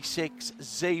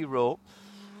 146.0.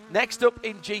 Next up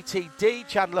in GTD,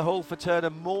 Chandler Hull for Turner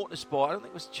Motorsport. I don't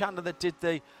think it was Chandler that did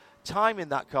the time in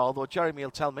that car, although Jeremy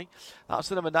will tell me. That's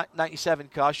the number 97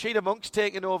 car. Sheena Monk's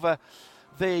taking over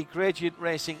the Gradient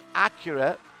Racing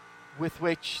Acura, with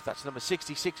which, that's number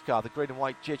 66 car, the green and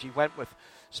white JG Wentworth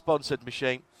sponsored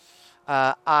machine.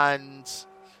 And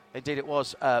indeed it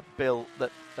was Bill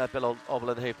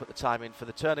Oberlin who put the time in for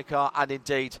the Turner car, and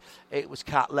indeed it was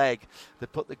Cat Legg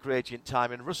that put the Gradient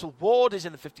time in. Russell Ward is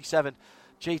in the 57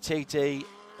 GTD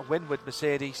Windward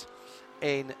Mercedes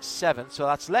in 7th. So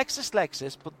that's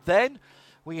Lexus, but then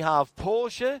we have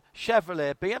Porsche,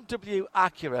 Chevrolet, BMW,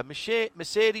 Acura,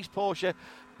 Mercedes, Porsche,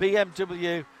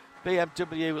 BMW,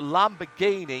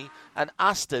 Lamborghini and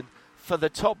Aston for the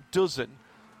top dozen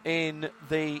in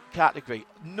the category.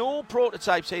 No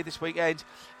prototypes here this weekend.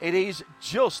 It is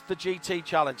just the GT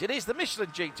Challenge. It is the Michelin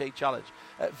GT Challenge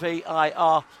at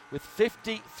VIR with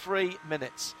 53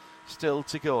 minutes still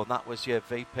to go, and that was your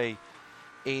VP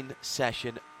in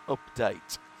session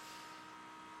update.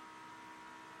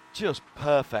 Just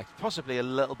perfect. Possibly a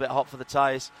little bit hot for the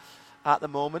tyres at the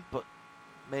moment, but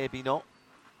maybe not.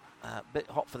 A bit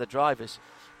hot for the drivers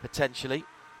potentially,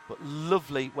 but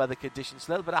lovely weather conditions.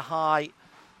 A little bit of high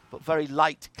but very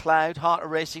light cloud. Heart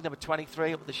of Racing number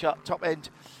 23 up at the top end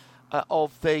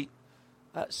of the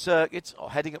circuit, or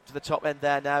heading up to the top end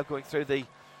there now, going through the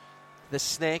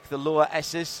snake, the lower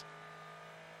S's.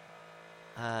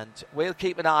 And we'll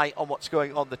keep an eye on what's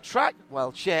going on the track.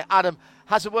 Well, Shea Adam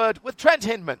has a word with Trent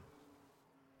Hinman.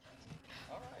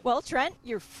 Well, Trent,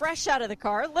 you're fresh out of the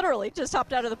car, literally just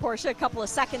hopped out of the Porsche a couple of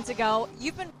seconds ago.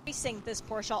 You've been racing this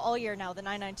Porsche all year now, the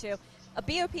 992. A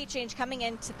BOP change coming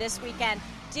into this weekend.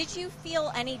 Did you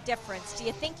feel any difference? Do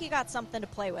you think you got something to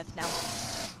play with now?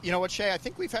 You know what, Shea, I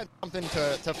think we've had something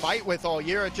to fight with all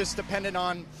year. It just depended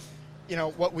on,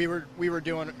 what we were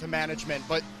doing to management.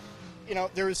 But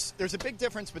there's a big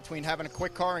difference between having a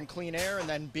quick car and clean air and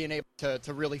then being able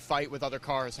to really fight with other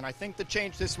cars. And I think the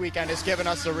change this weekend has given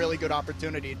us a really good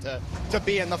opportunity to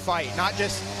be in the fight, not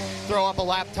just throw up a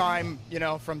lap time,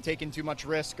 from taking too much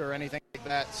risk or anything like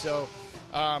that. So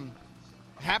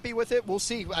Happy with it. We'll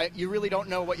see. You really don't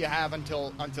know what you have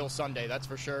until Sunday, that's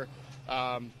for sure.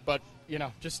 But,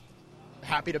 just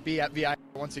happy to be at VIR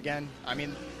once again. I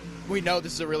mean, we know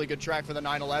this is a really good track for the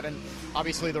 911.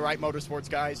 Obviously, the Wright Motorsports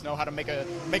guys know how to make a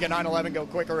 911 go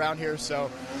quick around here.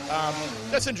 So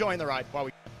just enjoying the ride while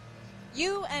we.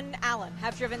 You and Alan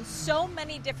have driven so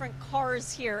many different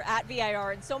cars here at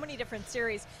VIR in so many different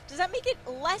series. Does that make it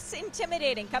less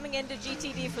intimidating coming into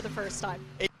GTD for the first time?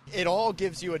 It all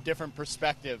gives you a different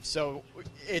perspective. So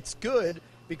it's good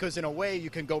because in a way you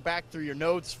can go back through your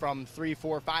notes from 3,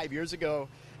 4, 5 years ago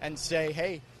and say,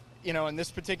 hey, in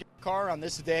this particular car on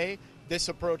this day, this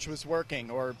approach was working,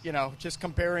 or, just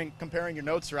comparing your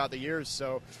notes throughout the years.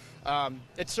 So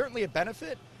it's certainly a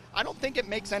benefit. I don't think it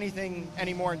makes anything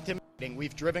any more intimidating.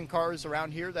 We've driven cars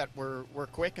around here that were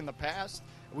quick in the past.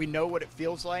 We know what it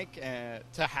feels like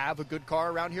to have a good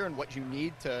car around here and what you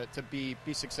need to be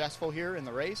successful here in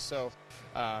the race. So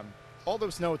all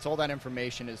those notes, all that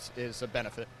information is a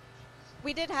benefit.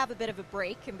 We did have a bit of a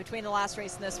break in between the last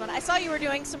race and this one. I saw you were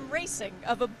doing some racing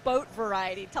of a boat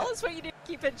variety. Tell us what you did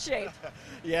to keep in shape.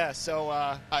 Yeah, so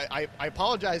I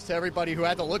apologize to everybody who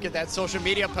had to look at that social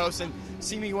media post and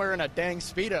see me wearing a dang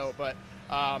Speedo, but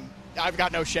I've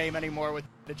got no shame anymore with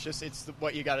it. It's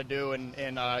what you got to do in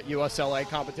USLA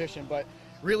competition. But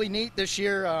really neat this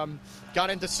year. Got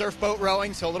into surf boat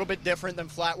rowing, so a little bit different than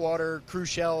flat water cruise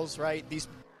shells, right? These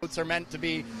boats are meant to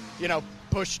be,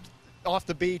 pushed off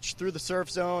the beach through the surf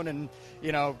zone and,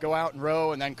 go out and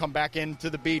row and then come back into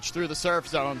the beach through the surf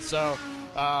zone. So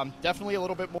definitely a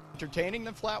little bit more entertaining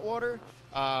than flat water,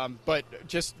 but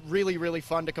just really, really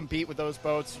fun to compete with those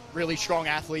boats. Really strong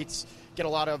athletes. Get a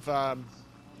lot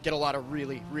of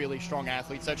really, really strong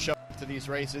athletes that show up to these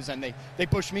races, and they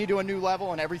push me to a new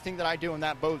level, and everything that I do in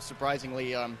that boat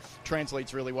surprisingly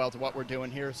translates really well to what we're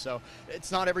doing here. So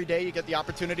it's not every day you get the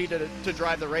opportunity to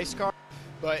drive the race car,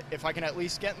 but if I can at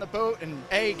least get in the boat and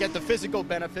A, get the physical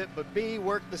benefit, but B,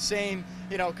 work the same,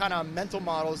 kind of mental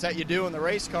models that you do in the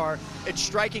race car, it's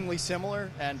strikingly similar,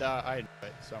 and I enjoy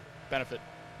it, so benefit.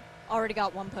 Already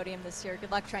got one podium this year. Good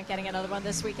luck, Trent, getting another one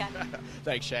this weekend.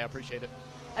 Thanks, Shay. I appreciate it.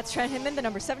 That's Trent Hinman, the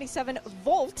number 77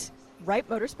 Volt Wright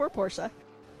Motorsport Porsche.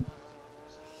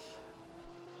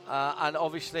 And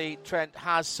obviously, Trent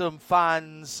has some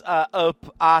fans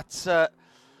up at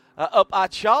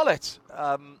Charlotte,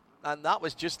 and that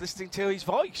was just listening to his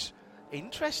voice.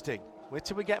 Interesting. Wait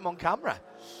till we get him on camera.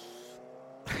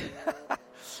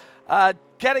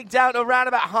 Getting down to around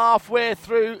about halfway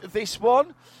through this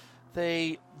one,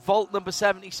 the Volt number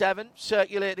 77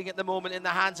 circulating at the moment in the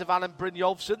hands of Alan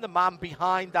Brynjolfsson, the man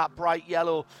behind that bright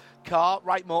yellow car.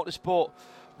 Wright Motorsport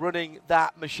running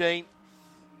that machine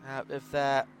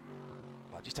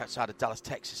just outside of Dallas,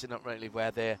 Texas, and not really where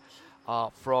they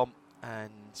are from. And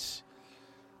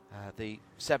the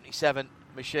 77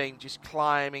 machine just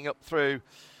climbing up through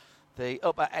the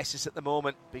upper Essex at the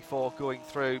moment before going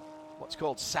through what's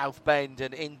called South Bend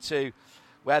and into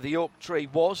where the oak tree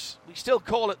was. We still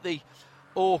call it the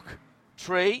Oak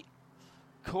Tree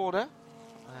corner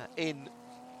in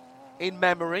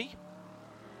memory.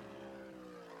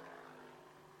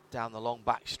 Down the long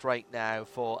back straight now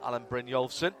for Alan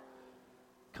Brynjolfsson.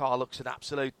 Car looks an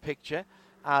absolute picture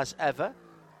as ever.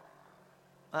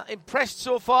 Impressed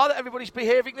so far that everybody's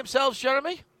behaving themselves,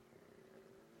 Jeremy?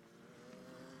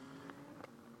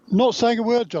 Not saying a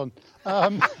word, John.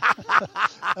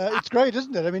 It's great,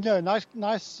 isn't it? I mean,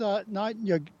 nice night.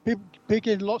 People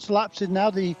picking lots of laps in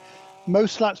now. The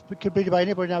most laps completed by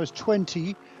anybody now is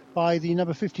 20 by the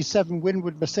number 57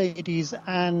 Winwood Mercedes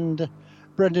and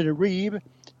Brendan Arieb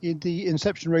in the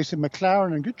Inception race in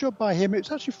McLaren, and good job by him.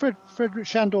 It's actually Frederick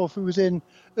Schandorf who was in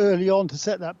early on to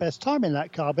set that best time in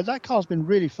that car, but that car's been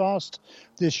really fast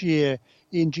this year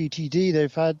in GTD.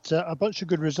 They've had a bunch of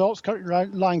good results, currently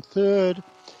lying third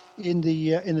in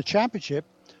the championship.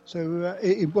 So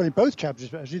in both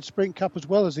championships, actually, the Sprint Cup as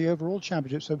well as the overall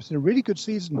championship. So it's been a really good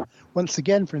season once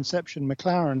again for Inception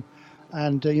McLaren,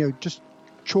 and just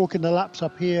chalking the laps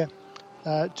up here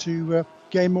to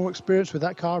gain more experience with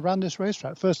that car around this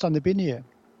racetrack. First time they've been here.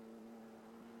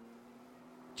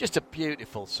 Just a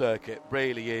beautiful circuit,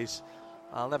 really is.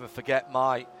 I'll never forget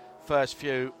my first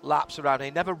few laps around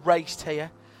here. Never raced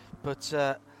here, but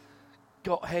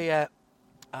got here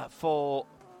for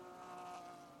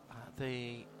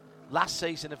the last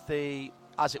season of the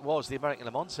American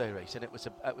Le Mans Series, and it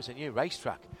was a new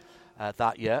racetrack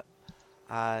that year,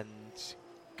 and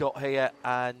got here,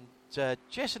 and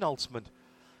Jason Holtzman,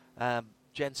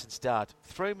 Jensen's dad,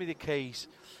 threw me the keys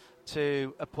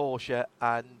to a Porsche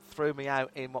and threw me out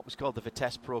in what was called the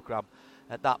Vitesse program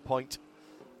at that point,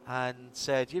 and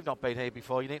said, "You've not been here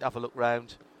before, you need to have a look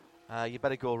round." You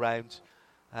better go around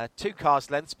 2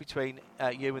 cars lengths between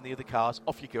you and the other cars.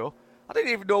 Off you go. I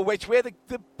didn't even know which way the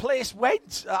place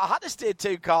went. I had to stay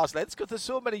 2 cars lengths because there's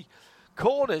so many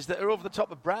corners that are over the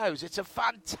top of brows. It's a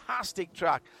fantastic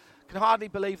track. Can hardly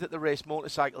believe that they race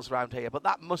motorcycles around here, but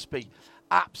that must be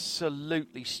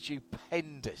absolutely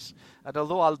stupendous. And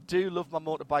although I do love my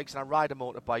motorbikes and I ride a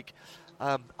motorbike,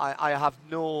 I have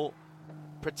no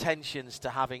pretensions to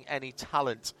having any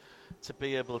talent to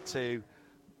be able to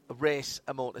race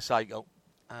a motorcycle.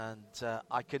 And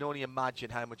I can only imagine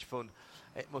how much fun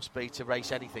it must be to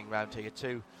race anything around here,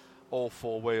 2 or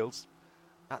 4 wheels.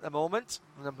 At the moment,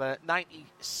 number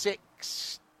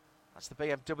 96, that's the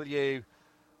BMW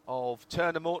of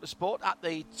Turner Motorsport at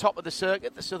the top of the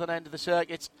circuit, the southern end of the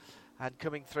circuit, and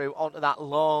coming through onto that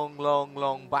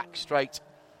long back straight.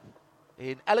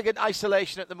 In elegant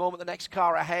isolation at the moment, the next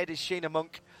car ahead is Sheena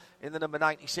Monk in the number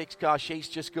 96 car. She's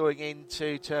just going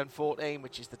into turn 14,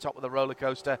 which is the top of the roller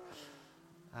coaster.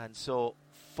 And so,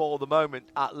 for the moment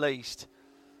at least,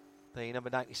 the number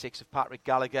 96 of Patrick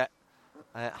Gallagher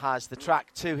has the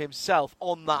track to himself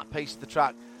on that piece of the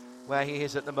track where he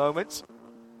is at the moment.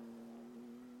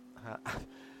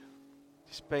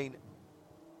 Just been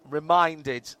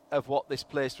reminded of what this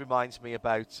place reminds me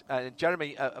about, and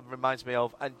Jeremy reminds me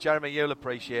of, and Jeremy, you'll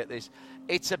appreciate this.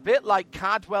 It's a bit like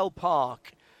Cadwell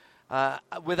Park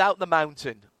without the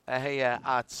mountain here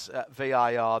at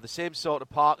VIR. The same sort of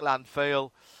parkland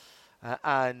feel,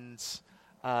 and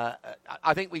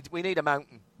I think we need a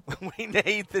mountain. We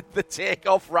need the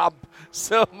take-off ramp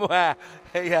somewhere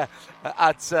here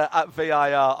at VIR.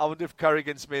 I wonder if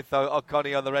Corrigan Smith or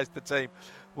Connie or the rest of the team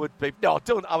would be. No,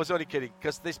 don't. I was only kidding,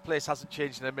 because this place hasn't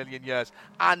changed in a million years,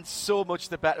 and so much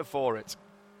the better for it.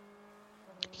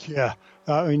 Yeah,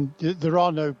 I mean, there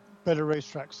are no better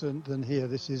racetracks than here.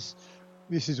 This is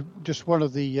just one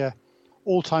of the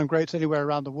all-time greats anywhere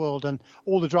around the world, and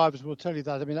all the drivers will tell you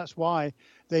that. I mean, that's why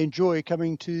they enjoy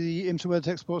coming to the IMSA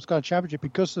WeatherTech Sports Car Championship,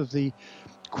 because of the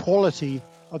quality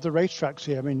of the racetracks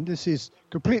here. I mean, this is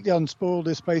completely unspoiled,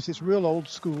 this place. It's real old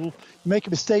school. You make a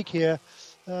mistake here,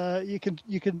 you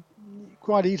can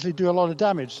quite easily do a lot of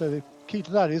damage. So the key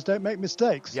to that is don't make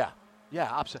mistakes. Yeah,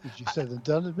 absolutely. As you said and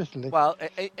done, admittedly. Well,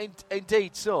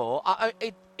 indeed so.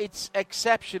 It's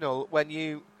exceptional when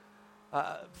you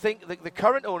think that the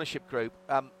current ownership group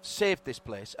saved this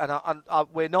place, and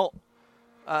we're not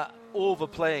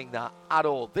overplaying that at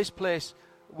all. This place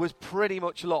was pretty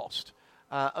much lost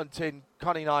until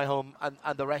Connie Nyholm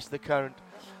and the rest of the current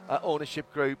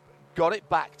ownership group got it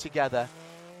back together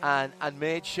and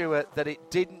made sure that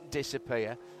it didn't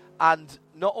disappear. And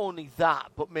not only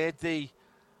that, but made the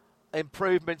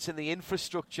improvements in the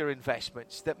infrastructure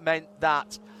investments that meant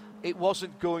that it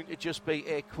wasn't going to just be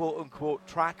a quote-unquote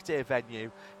track day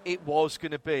venue. It was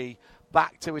going to be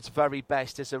back to its very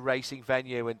best as a racing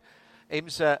venue. And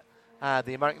IMSA,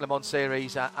 the American Le Mans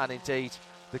Series, and indeed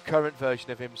the current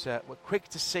version of IMSA, were quick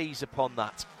to seize upon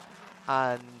that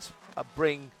and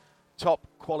bring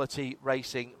top-quality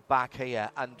racing back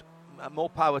here. And more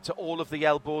power to all of the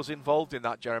elbows involved in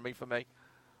that, Jeremy, for me.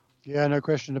 Yeah, no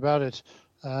question about it.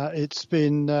 It's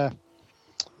been,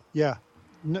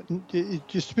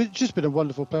 it's just been a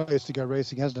wonderful place to go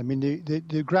racing, hasn't it? I mean,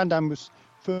 the Grand Am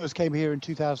first came here in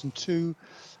 2002,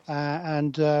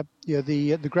 and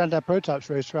the Grand Am prototypes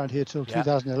raced around here till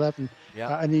 2011,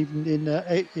 and even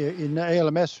in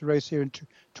ALMS race here in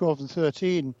 12 and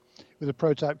 13 with the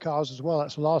prototype cars as well.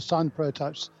 That's the last time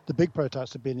the big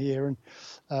prototypes have been here, and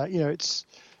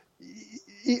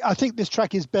I think this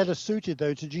track is better suited,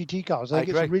 though, to GT cars. I think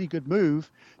it's a really good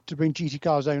move to bring GT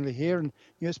cars only here, and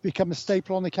it's become a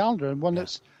staple on the calendar, and one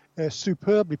that's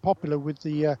superbly popular with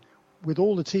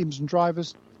all the teams and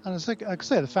drivers. And like I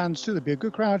say, the fans too. There'll be a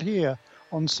good crowd here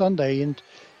on Sunday, and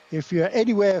if you're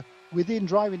anywhere within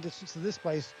driving distance of this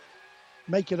place,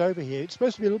 make it over here. It's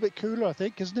supposed to be a little bit cooler, I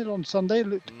think, isn't it, on Sunday?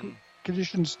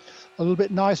 Conditions a little bit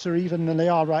nicer even than they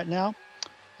are right now.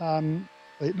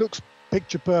 It looks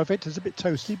picture perfect. It's a bit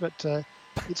toasty, but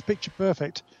it's picture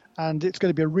perfect. And it's going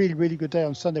to be a really, really good day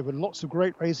on Sunday with lots of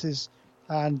great races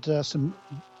and some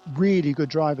really good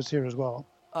drivers here as well.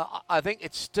 I think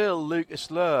it's still Lucas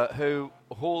Luhr who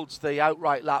holds the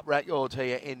outright lap record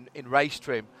here in race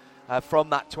trim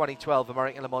from that 2012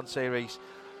 American Le Mans Series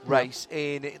race.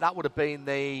 That would have been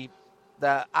the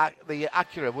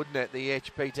Acura, wouldn't it? The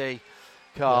HPD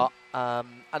car. Yeah.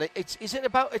 And it's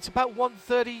about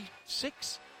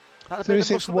 136.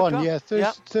 36.1, yeah.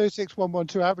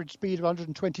 36.112, average speed of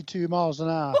 122 miles an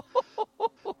hour.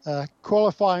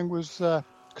 Qualifying was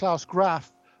Klaus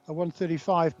Graf at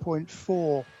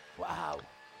 135.4. Wow.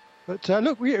 But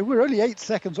look, we're only 8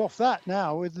 seconds off that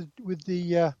now with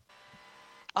the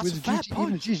That's a fair point.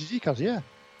 Even the GTD cars, yeah.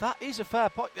 That is a fair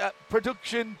point.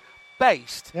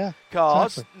 Production-based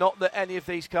cars. Exactly. Not that any of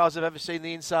these cars have ever seen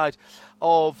the inside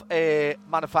of a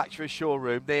manufacturer's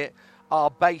showroom. They are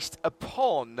based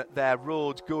upon their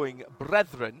road-going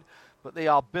brethren, but they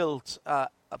are built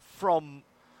from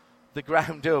the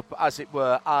ground up, as it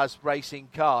were, as racing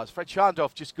cars. Fred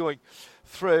Schandorf just going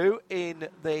through in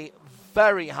the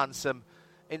very handsome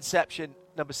Inception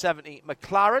number 70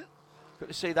 McLaren. Good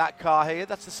to see that car here.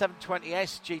 That's the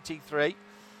 720S GT3.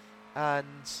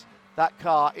 And that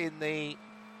car in the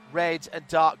red and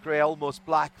dark grey, almost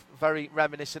black, very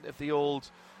reminiscent of the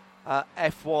old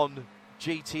F1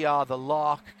 GTR, the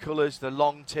Lark colours, the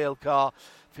long tail car.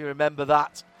 If you remember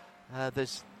that,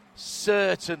 there's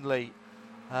certainly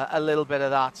a little bit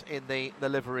of that in the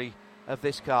livery of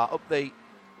this car. Up the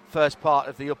first part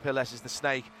of the uphill S is the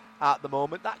Snake at the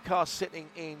moment. That car's sitting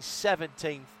in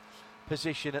 17th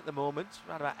position at the moment,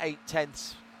 around about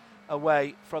 8/10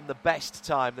 away from the best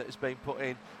time that has been put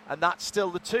in, and that's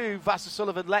still the two Vassar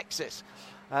Sullivan Lexus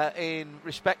in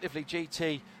respectively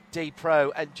GTD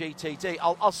Pro and GTD.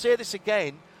 I'll say this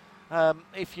again,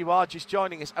 if you are just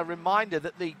joining us, a reminder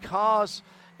that the cars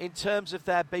in terms of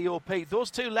their BOP, those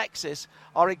two Lexus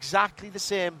are exactly the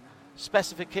same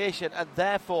specification and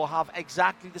therefore have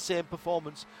exactly the same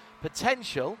performance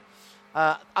potential,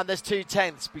 and there's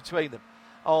 2/10 between them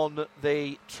on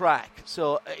the track.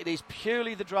 So it is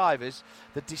purely the drivers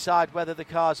that decide whether the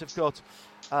cars have got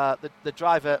the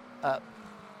driver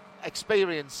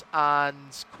experience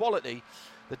and quality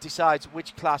that decides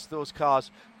which class those cars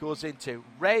goes into.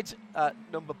 Red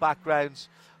number backgrounds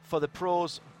for the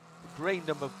pros, green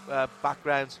number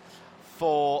backgrounds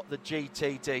for the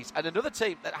GTDs. And another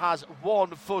team that has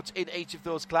 1 foot in each of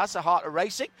those classes, the Heart of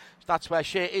Racing. That's where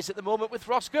Shea is at the moment with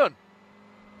Ross Gunn.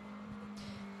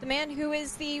 The man who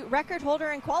is the record holder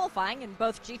in qualifying in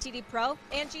both GTD Pro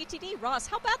and GTD. Ross,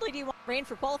 how badly do you want rain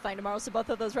for qualifying tomorrow so both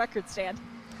of those records stand?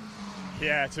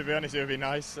 Yeah, to be honest, it would be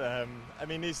nice. I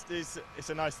mean, it's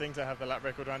a nice thing to have the lap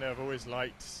record around here. I've always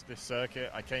liked this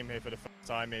circuit. I came here for the first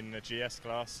time in the GS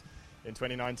class in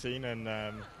 2019, and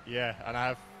and I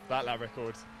have that lap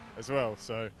record as well.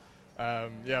 So,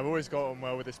 I've always got on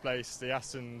well with this place. The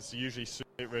Astons usually suit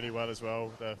it really well as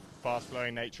well. The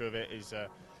fast-flowing nature of it is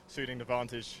suiting the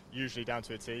Vantage usually down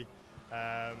to a T.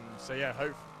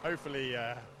 Hopefully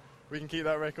we can keep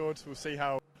that record. We'll see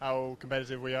how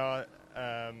competitive we are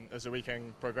as the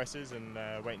weekend progresses, and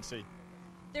wait and see.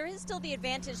 There is still the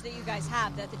advantage that you guys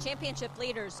have, that the championship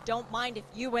leaders don't mind if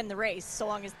you win the race, so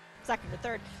long as second or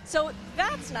third. So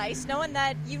that's nice, knowing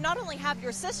that you not only have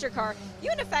your sister car,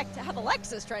 you in effect have a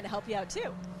Lexus trying to help you out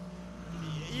too.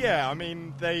 Yeah, I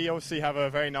mean, they obviously have a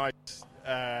very nice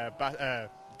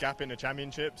gap in the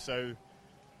championship, so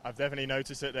I've definitely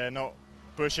noticed that they're not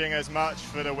pushing as much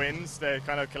for the wins. They're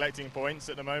kind of collecting points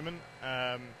at the moment.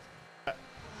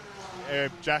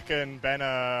 Jack and Ben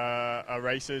are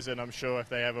racers, and I'm sure if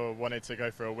they ever wanted to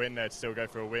go for a win, they'd still go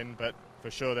for a win, but for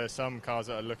sure there's some cars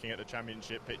that are looking at the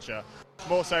championship picture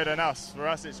more so than us. For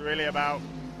us, it's really about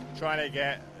trying to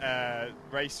get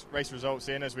race results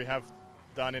in, as we have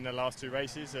done in the last 2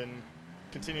 races, and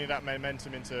continue that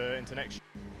momentum into next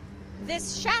year.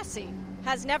 This chassis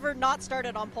has never not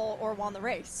started on pole or won the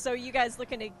race, so you guys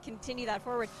looking to continue that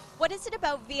forward. What is it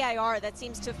about VIR that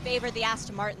seems to favor the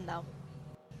Aston Martin, though?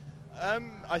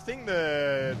 I think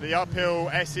the uphill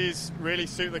S's really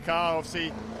suit the car.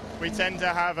 Obviously, we tend to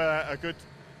have a good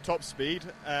top speed,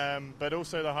 but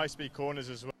also the high-speed corners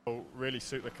as well really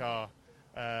suit the car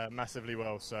massively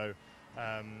well. So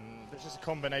there's just a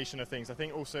combination of things. I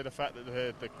think also the fact that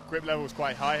the grip level is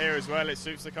quite high here as well, it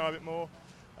suits the car a bit more.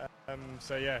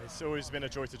 It's always been a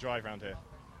joy to drive around here.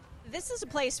 This is a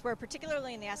place where,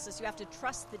 particularly in the Estes, you have to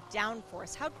trust the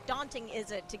downforce. How daunting is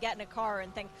it to get in a car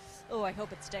and think, oh, I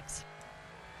hope it sticks?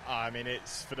 I mean,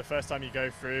 it's for the first time you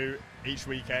go through each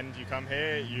weekend you come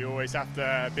here, you always have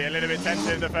to be a little bit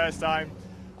tentative the first time.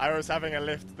 I was having a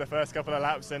lift the first couple of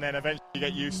laps, and then eventually you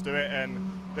get used to it, and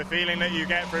the feeling that you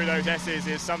get through those S's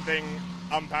is something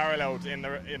unparalleled in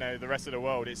the rest of the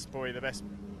world. It's probably the best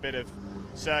bit of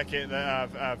circuit that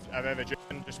I've ever driven.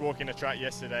 Just walking the track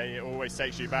yesterday, it always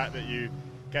takes you back that you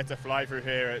get to fly through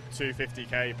here at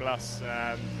 250k plus.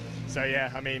 I'm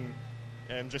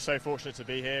just so fortunate to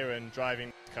be here and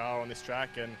driving the car on this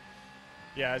track, and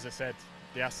as I said,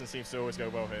 the Aston seems to always go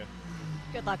well here.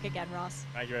 Good luck again, Ross.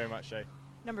 Thank you very much, Shay.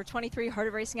 Number 23, Heart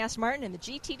of Racing Aston Martin in the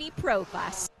GTD Pro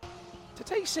class. Did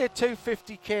he say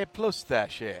 250k plus there,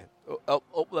 Shay? Up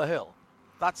the hill?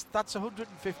 That's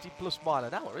 150 plus mile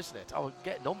an hour, isn't it? I'm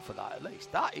getting on for that at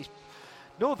least. That is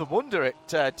no wonder it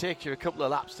takes you a couple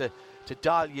of laps to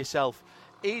dial yourself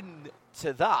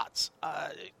into that,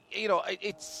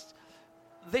 it's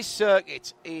this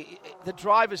circuit. The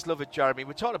drivers love it, Jeremy.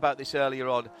 We talked about this earlier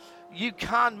on. You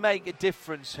can make a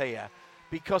difference here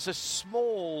because a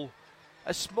small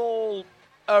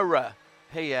error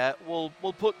here will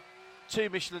put 2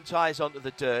 Michelin tyres onto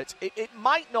the dirt. It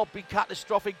might not be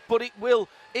catastrophic, but it will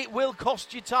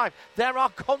cost you time. There are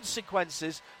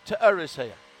consequences to errors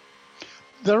here.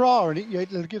 There are, and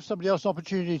it'll give somebody else an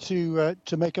opportunity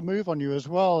to make a move on you as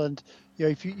well. And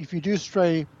if you do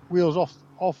stray wheels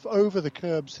off over the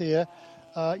curbs here,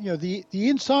 the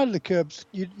inside of the curbs,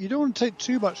 you don't want to take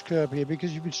too much curb here,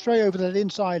 because if you stray over that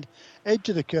inside edge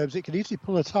of the curbs, it can easily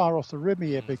pull a tyre off the rim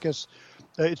here, because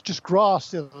it's just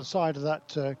grass the other side of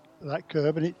that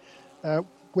curb, and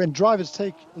when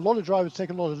a lot of drivers take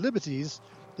a lot of liberties,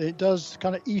 it does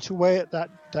kind of eat away at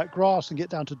that grass and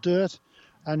get down to dirt,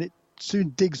 and it soon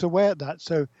digs away at that.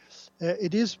 So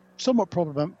it is somewhat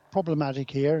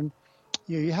problematic here, and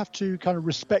you have to kind of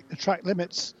respect the track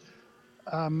limits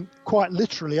quite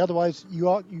literally. Otherwise,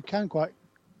 you can quite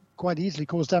easily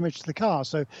cause damage to the car.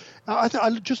 So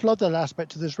I just love that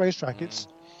aspect of this racetrack. It's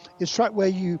track where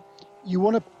you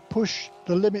want to push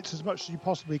the limits as much as you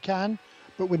possibly can,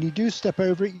 but when you do step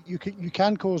over it, you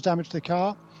can cause damage to the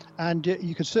car, and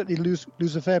you can certainly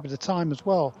lose a fair bit of time as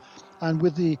well. And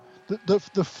with the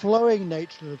flowing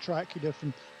nature of the track,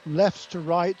 from lefts to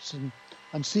rights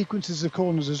and sequences of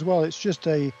corners as well, it's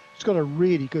got a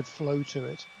really good flow to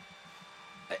it.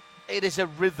 It is a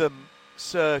rhythm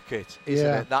circuit,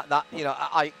 isn't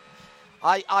it?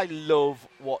 I love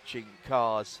watching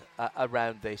cars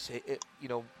around this.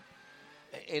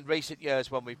 In recent years,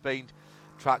 when we've been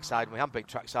trackside, we haven't been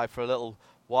trackside for a little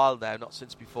while now, not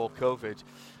since before COVID,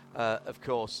 of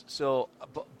course. So,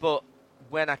 but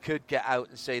when I could get out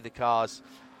and see the cars,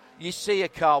 you see a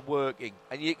car working,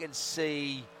 and you can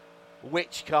see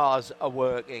which cars are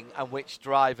working and which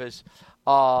drivers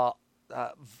are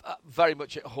very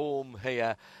much at home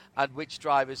here, and which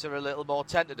drivers are a little more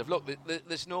tentative. Look,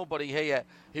 there's nobody here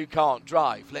who can't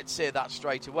drive, let's say that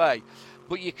straight away.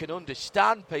 But you can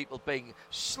understand people being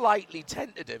slightly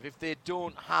tentative if they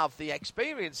don't have the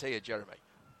experience here, Jeremy.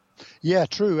 Yeah,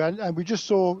 true. And we just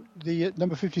saw the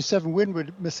number 57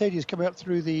 Winward Mercedes coming up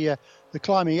through the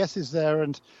climbing S's there,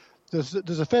 and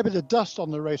there's a fair bit of dust on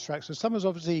the racetrack. So someone's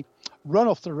obviously run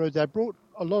off the road there, brought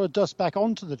a lot of dust back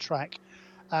onto the track,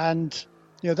 and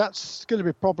that's going to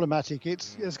be problematic.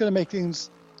 It's going to make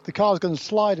the car's going to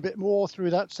slide a bit more through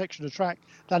that section of track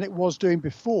than it was doing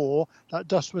before that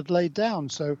dust was laid down.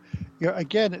 So,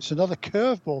 again, it's another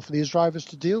curveball for these drivers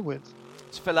to deal with.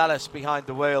 It's Phil Ellis behind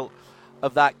the wheel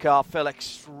of that car. Phil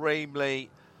extremely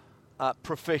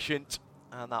proficient,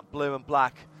 and that blue and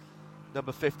black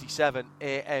number 57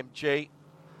 AMG.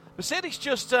 Mercedes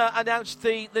just announced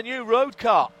the new road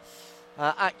car,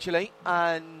 actually,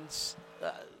 and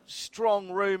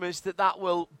strong rumours that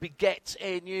will beget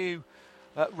a new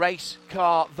race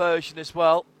car version as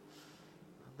well.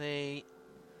 The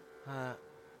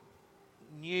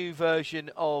new version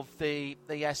of the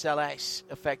SLS,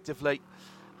 effectively,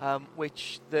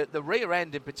 which the rear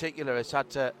end in particular has had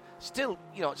to still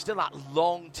that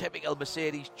long typical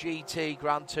Mercedes GT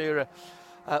Grand Tourer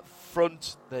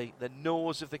front, the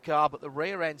nose of the car, but the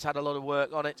rear end's had a lot of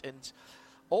work on it, and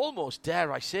almost,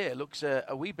 dare I say, it looks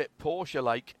a wee bit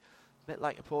Porsche-like, a bit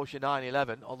like a Porsche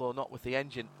 911, although not with the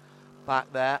engine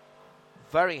back there.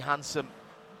 Very handsome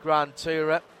Grand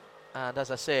Tourer, and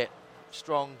as I say,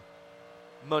 strong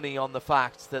money on the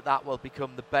fact that will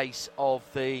become the base of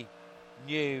the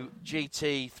new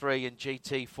GT3 and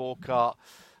GT4 car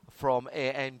from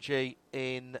AMG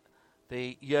in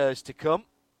the years to come.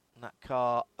 And that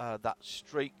car, that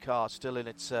street car, still in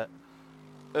its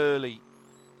early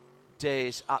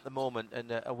days at the moment,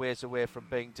 and a ways away from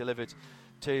being delivered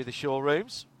to the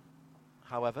showrooms.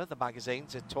 However, the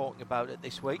magazines are talking about it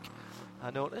this week,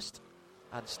 I noticed,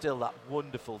 and still that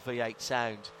wonderful V8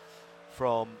 sound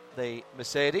from the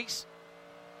Mercedes,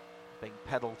 being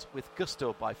pedalled with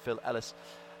gusto by Phil Ellis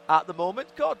at the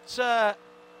moment. Got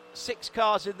 6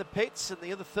 cars in the pits and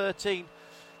the other 13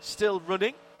 still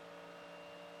running.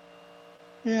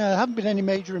 Yeah, there haven't been any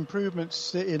major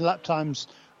improvements in lap times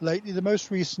lately. The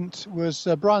most recent was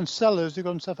Brian Sellers, who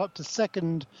got himself up to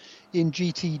second in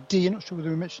GTD. I'm not sure whether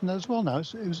we mentioned that as well now.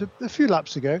 It was a few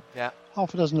laps ago,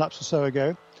 half a dozen laps or so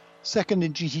ago. Second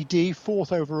in GTD,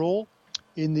 fourth overall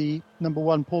in the number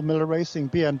 1 Paul Miller Racing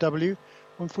BMW,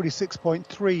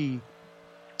 146.3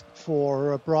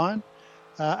 for Brian.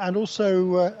 And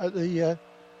also at the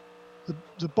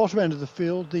bottom end of the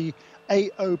field, the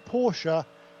AO Porsche,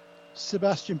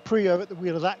 Sebastian Priaulx at the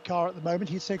wheel of that car at the moment.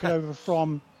 He's taken over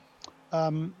from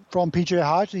from PJ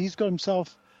Hart. He's found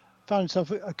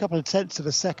himself a couple of tenths of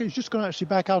a second. He's just going to actually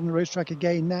back out on the racetrack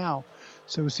again now.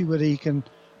 So we'll see whether he can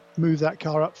move that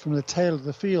car up from the tail of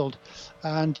the field.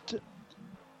 And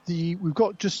we've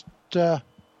got just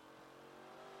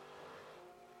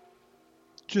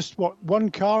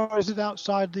one car, is it,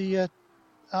 outside the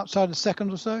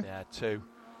second or so? Yeah, two.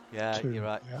 Yeah, two, you're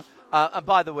right. Yeah. And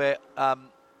by the way,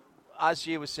 as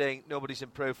you were saying, nobody's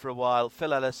improved for a while.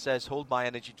 Phil Ellis says, hold my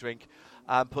energy drink,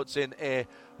 and puts in a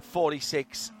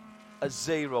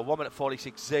 46.0, 1 minute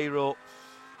 46.0.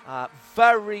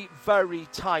 Very, very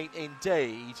tight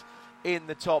indeed in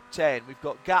the top 10. We've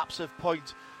got gaps of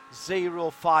 0.050,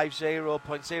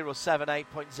 0.078,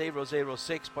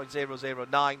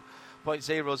 0.006, 0.009,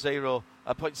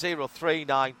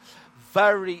 0.039.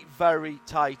 Very, very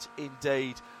tight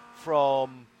indeed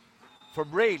from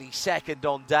really second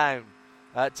on down,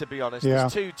 to be honest. Yeah.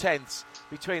 There's 2 tenths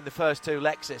between the first two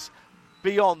Lexus.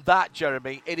 Beyond that,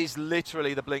 Jeremy, it is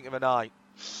literally the blink of an eye.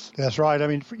 That's right. I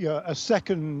mean, a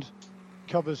second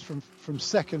covers from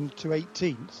second to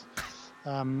 18th.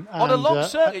 On a long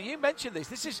circuit, you mentioned this.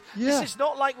 This is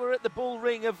not like we're at the bull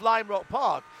ring of Lime Rock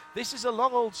Park. This is a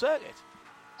long old circuit.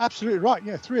 Absolutely right.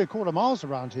 3.25 miles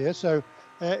around here, so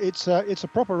it's a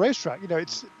proper racetrack.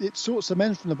 It sorts the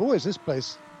men from the boys. This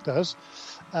place does,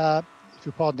 if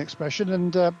you pardon the expression.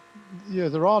 And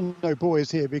there are no boys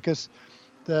here because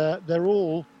they're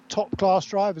all top class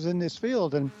drivers in this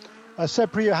field. And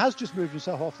Seb Priaulx has just moved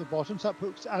himself off the bottom, so that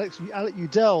puts Alec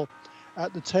Udell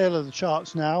at the tail of the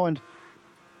charts now, and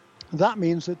that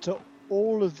means that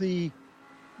all of the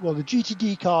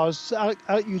GTD cars,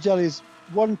 Alec Udell is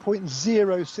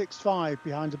 1.065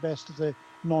 behind the best of the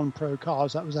non-pro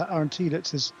cars. That was Aaron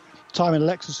Tielitz's time in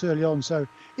Lexus early on, so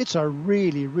it's a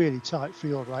really, really tight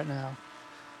field right now.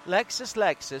 Lexus,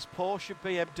 Porsche,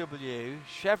 BMW,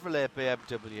 Chevrolet,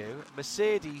 BMW,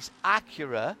 Mercedes,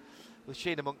 Acura, with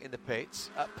Sheena Monk in the pits,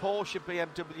 Porsche,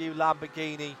 BMW,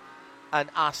 Lamborghini,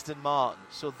 and Aston Martin.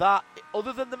 So that,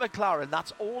 other than the McLaren,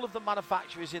 that's all of the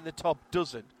manufacturers in the top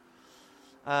dozen.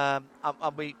 And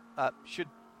we should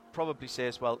probably say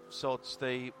as well, sorts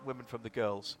the women from the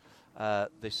girls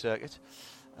this circuit,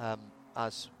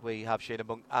 as we have Sheena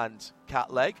Monk and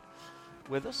Kat Legg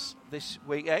with us this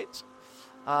weekend.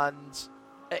 And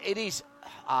it is,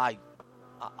 I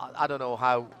don't know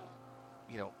how,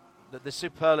 the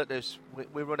superlatives,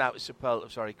 we run out of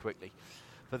superlatives very quickly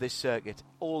for this circuit.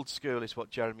 Old school is what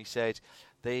Jeremy said.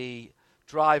 The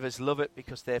drivers love it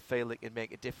because they feel they can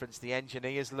make a difference. The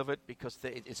engineers love it because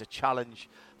it is a challenge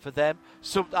for them.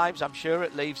 Sometimes I'm sure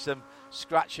it leaves them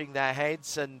scratching their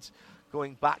heads and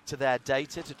going back to their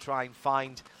data to try and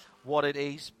find what it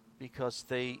is, because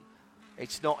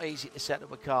it's not easy to set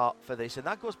up a car for this. And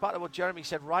that goes back to what Jeremy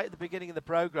said right at the beginning of the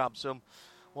programme,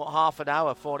 half an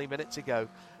hour, 40 minutes ago.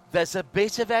 There's a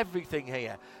bit of everything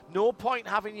here. No point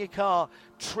having your car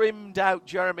trimmed out,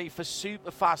 Jeremy, for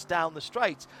super fast down the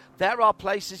straights. There are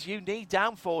places you need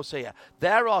downforce here.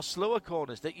 There are slower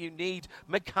corners that you need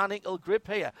mechanical grip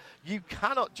here. You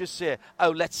cannot just say,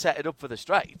 let's set it up for the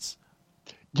straights.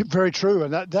 Very true,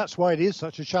 and that's why it is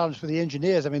such a challenge for the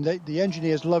engineers. I mean, the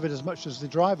engineers love it as much as the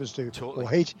drivers do. Totally. Or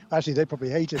hate. Actually, they probably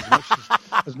hate it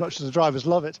as much as the drivers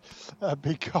love it,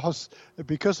 because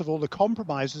of all the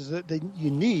compromises that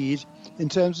you need in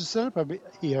terms of setup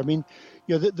here. I mean,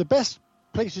 the best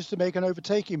places to make an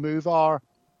overtaking move are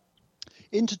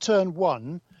into turn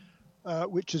one,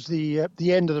 which is the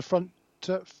end of the front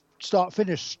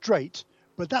start-finish straight,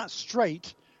 but that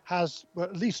straight has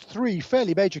at least 3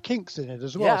 fairly major kinks in it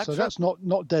as well, so that's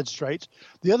not dead straight.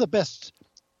 The other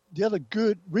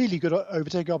really good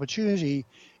overtaking opportunity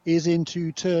is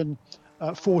into turn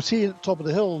 14 at the top of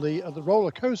the hill, the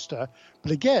roller coaster.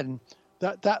 But again,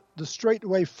 that the straight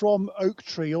away from Oak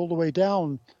Tree all the way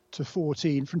down to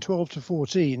 14, from 12 to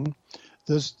 14,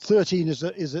 there's 13 is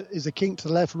a kink to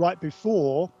the left right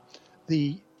before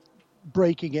the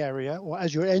braking area, or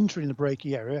as you're entering the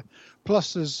braking area.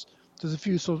 Plus there's a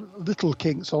few sort of little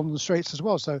kinks on the straights as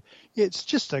well. So it's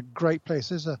just a great place.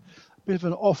 There's a bit of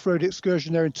an off-road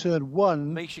excursion there in turn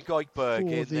one. Misha Goikberg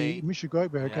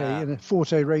in a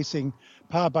Forte Racing,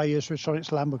 powered by US Electronics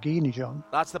Lamborghini, John.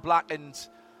 That's the blackened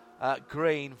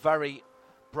green, very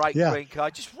bright green car.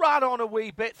 Just ran on a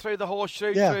wee bit through the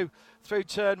horseshoe, through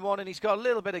turn one, and he's got a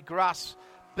little bit of grass,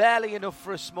 barely enough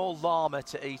for a small llama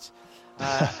to eat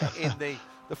in the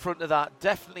front of that.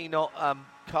 Definitely not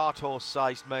cart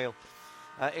horse-sized male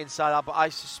inside that, but I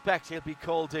suspect he'll be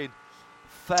called in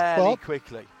fairly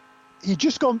quickly. He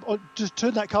just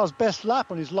turned that car's best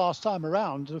lap on his last time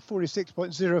around,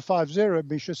 46.050,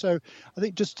 Misha. So I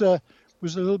think just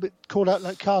was a little bit caught out.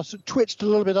 That car twitched a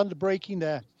little bit under braking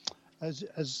there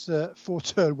as for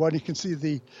turn one, you can see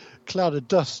the cloud of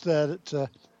dust there that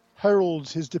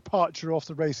heralds his departure off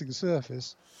the racing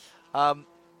surface.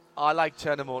 I like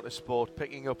Turner Motorsport,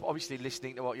 picking up, obviously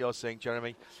listening to what you're saying,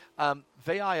 Jeremy.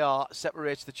 VIR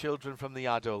separates the children from the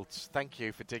adults. Thank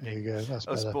you for digging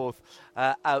us both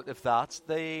out of that.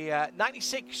 The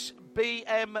 96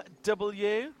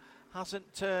 BMW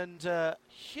hasn't turned a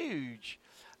huge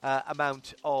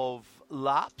amount of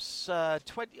laps.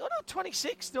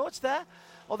 26, no, it's there,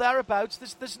 or thereabouts.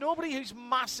 There's nobody who's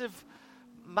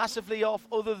massively off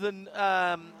other than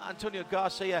Antonio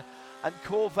Garcia and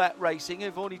Corvette Racing,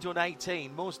 who've only done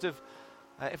 18. Most of,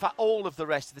 in fact, all of the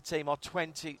rest of the team are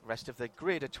 20, rest of the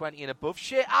grid are 20 and above.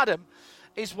 Shea Adam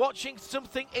is watching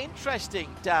something interesting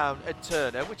down at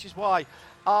Turner, which is why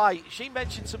she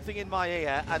mentioned something in my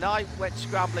ear, and I went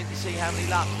scrambling to see how many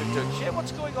laps they've done. Shea,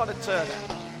 what's going on at Turner?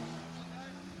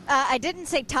 I didn't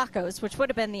say tacos, which would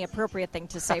have been the appropriate thing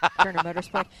to say for Turner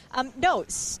Motorsport. No,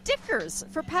 stickers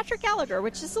for Patrick Gallagher,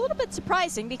 which is a little bit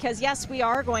surprising because, yes, we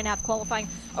are going to have qualifying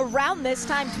around this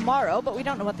time tomorrow, but we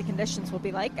don't know what the conditions will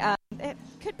be like. It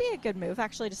could be a good move,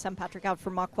 actually, to send Patrick out for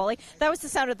mock quali. That was the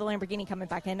sound of the Lamborghini coming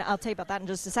back in. I'll tell you about that in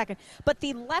just a second. But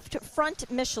the left front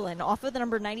Michelin off of the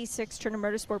number 96 Turner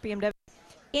Motorsport BMW,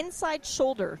 inside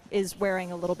shoulder is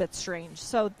wearing a little bit strange.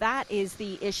 So that is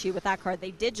the issue with that car.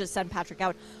 They did just send Patrick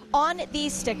out on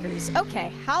these stickers.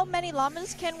 Okay, how many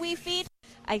llamas can we feed?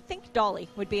 I think Dolly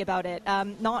would be about it.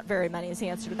 Not very many is the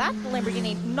answer to that. The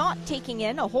Lamborghini not taking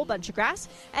in a whole bunch of grass.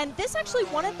 And this actually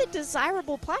one of the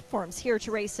desirable platforms here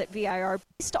to race at VIR.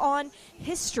 Based on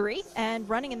history and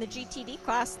running in the GTD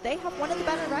class, they have one of the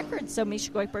better records. So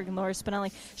Misha Goikhberg and Laura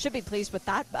Spinelli should be pleased with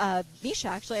that. Misha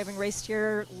actually having raced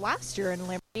here last year in a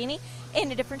Lamborghini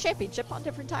in a different championship on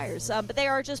different tires. But they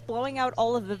are just blowing out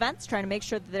all of the vents, trying to make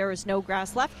sure that there is no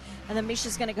grass left. And then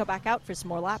Misha's going to go back out for some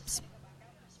more laps.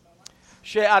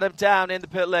 Shea Adam down in the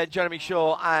pit lane, Jeremy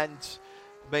Shaw and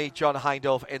me, John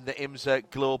Hindhaugh, in the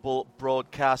IMSA Global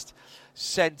Broadcast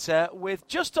Centre with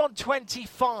just on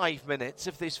 25 minutes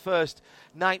of this first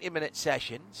 90-minute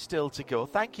session still to go.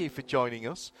 Thank you for joining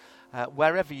us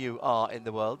wherever you are in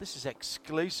the world. This is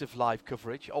exclusive live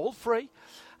coverage, all free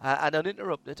and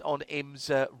uninterrupted on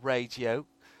IMSA Radio.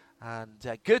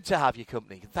 And good to have your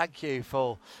company. Thank you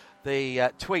for the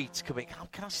tweets coming. How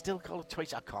can I still call it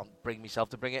tweets? I can't bring myself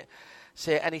to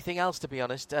say anything else, to be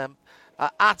honest. At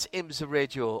IMSA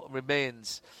Radio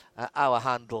remains our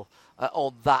handle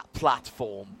on that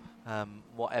platform,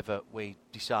 whatever we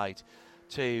decide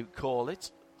to call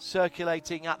it.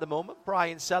 Circulating at the moment,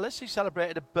 Brian Sellers, who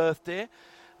celebrated a birthday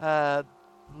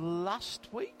last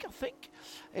week, I think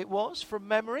it was, from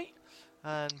memory.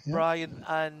 And yeah. Brian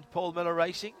and Paul Miller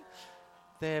Racing,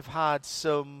 they've had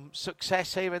some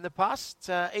success here in the past,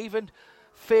 even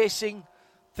facing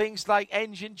things like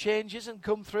engine changes and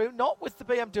come through, not with the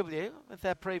BMW, with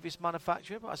their previous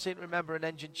manufacturer, but I seem to remember an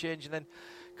engine change and then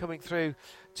coming through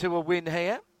to a win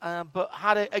here. But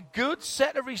had a good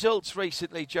set of results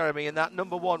recently, Jeremy, in that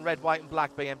number one red, white and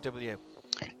black BMW.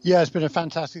 Yeah, it's been a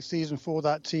fantastic season for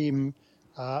that team.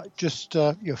 Just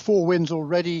 4 wins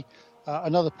already,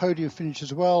 another podium finish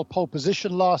as well, pole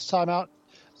position last time out.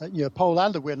 Pole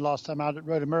and a win last time out at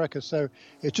Road America. So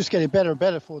it's just getting better and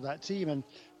better for that team. And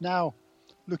now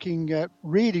looking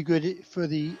really good for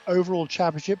the overall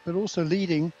championship, but also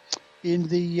leading in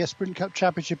the Sprint Cup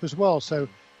Championship as well. So,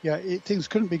 things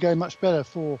couldn't be going much better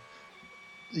for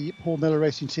the Paul Miller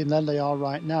Racing team than they are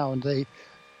right now. And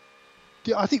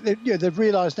I think they've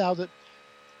realised now that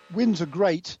wins are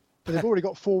great, but they've already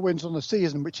got 4 wins on the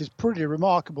season, which is pretty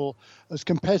remarkable, as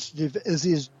competitive as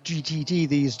is GTD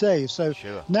these days. So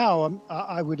sure. Now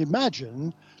I would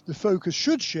imagine the focus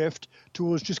should shift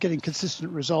towards just getting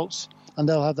consistent results, and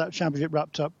they'll have that championship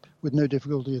wrapped up with no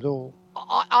difficulty at all.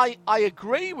 I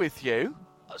agree with you.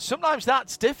 Sometimes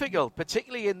that's difficult,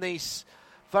 particularly in this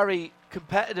very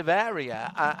competitive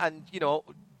area, and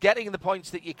getting the points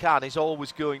that you can is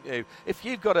always going to. If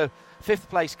you've got a 5th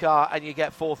place car and you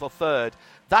get 4th or 3rd,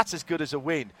 that's as good as a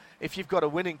win. If you've got a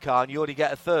winning car and you only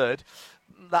get a 3rd,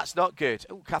 that's not good.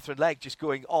 Catherine Legg just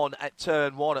going on at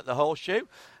turn 1 at the Horseshoe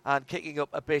and kicking up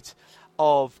a bit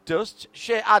of dust.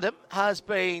 Shea Adam has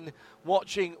been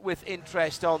watching with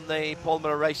interest on the Paul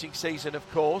Miller Racing season, of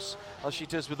course, as she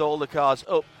does with all the cars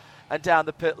up and down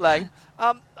the pit lane.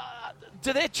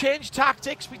 Do they change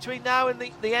tactics between now and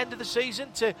the end of the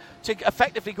season to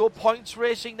effectively go points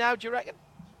racing now, do you reckon?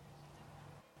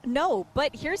 No,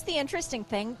 but here's the interesting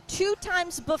thing. 2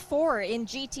 times before in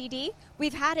GTD,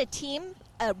 we've had a team,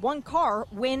 one car,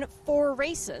 win 4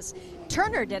 races.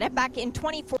 Turner did it back in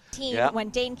 2014 when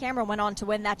Dane Cameron went on to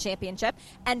win that championship,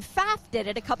 and Pfaff did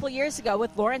it a couple years ago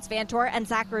with Lawrence Vantor and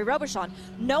Zachary Robichon.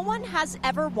 No one has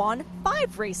ever won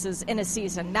 5 races in a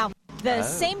season. Now, the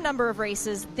same number of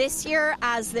races this year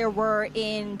as there were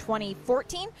in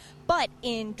 2014, but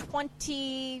in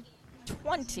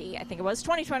 2020, I think it was,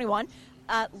 2021,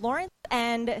 Lawrence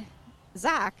and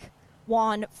Zach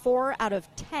won 4 out of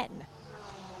 10.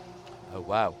 Oh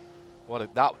wow!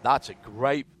 That's a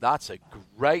great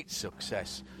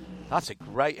success. That's a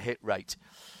great hit rate.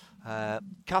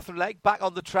 Catherine Legge back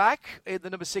on the track in the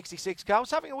number 66 car.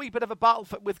 Was having a wee bit of a battle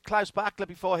with Klaus Bachler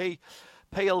before he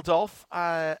peeled off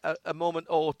a moment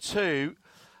or two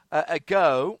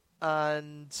ago,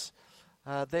 and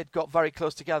they'd got very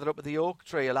close together up at the Oak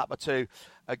Tree a lap or two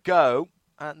ago.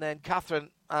 And then Catherine,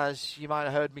 as you might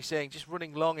have heard me saying, just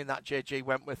running long in that JG,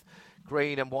 went with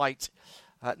green and white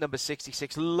at number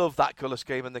 66. Love that colour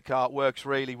scheme in the car. It works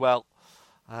really well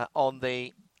on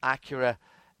the Acura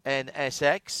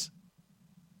NSX.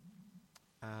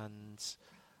 And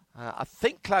I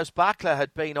think Klaus Bachler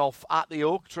had been off at the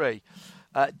Oak Tree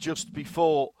just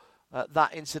before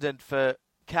that incident for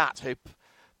Cat, who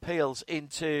peels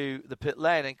into the pit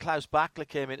lane. And Klaus Bachler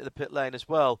came into the pit lane as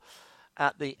well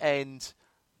at the end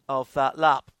of that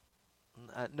lap.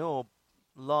 No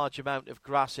large amount of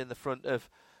grass in the front of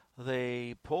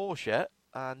the Porsche,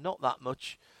 and not that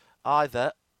much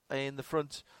either in the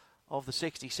front of the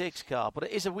 66 car, but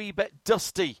it is a wee bit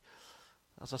dusty.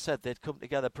 As I said, they'd come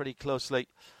together pretty closely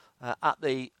at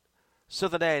the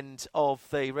southern end of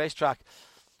the racetrack,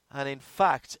 and in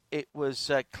fact it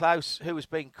was Klaus who was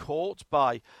being caught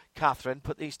by Catherine,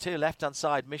 put these 2 left-hand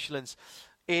side Michelins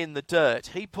in the dirt.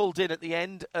 He pulled in at the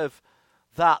end of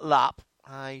that lap.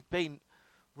 He'd been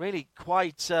really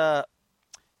quite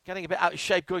getting a bit out of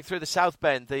shape going through the South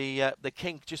Bend, the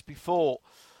kink just before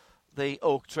the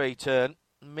Oak Tree turn.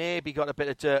 Maybe got a bit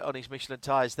of dirt on his Michelin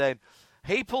tyres then.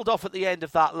 He pulled off at the end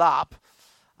of that lap,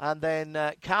 and then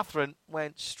Catherine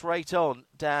went straight on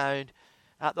down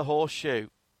at the Horseshoe.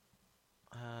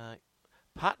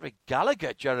 Patrick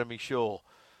Gallagher, Jeremy Shaw,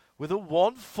 with a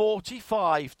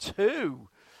 1:45.2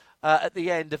 at the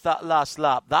end of that last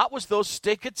lap. That was those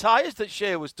sticker tyres that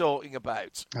Shea was talking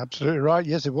about. Absolutely right.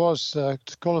 Yes, it was.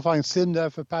 Qualifying thin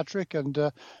there for Patrick, and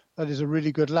that is a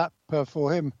really good lap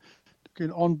for him.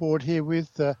 Looking on board here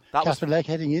with Catherine Legge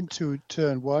heading into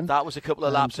turn 1. That was a couple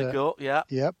of laps ago, yeah.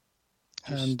 Yep.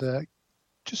 And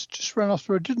just ran off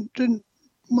through. Didn't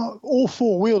all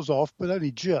 4 wheels off, but only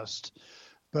just.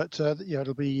 But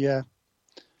it'll be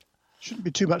shouldn't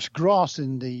be too much grass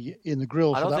in the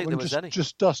grill for that one.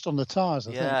 Just dust on the tyres,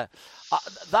 I think.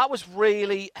 That was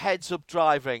really heads-up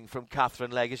driving from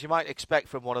Catherine Legge, as you might expect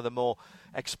from one of the more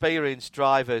experienced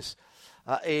drivers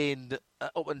in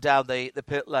up and down the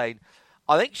pit lane.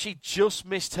 I think she just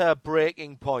missed her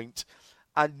braking point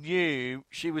and knew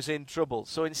she was in trouble.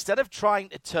 So instead of trying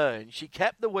to turn, she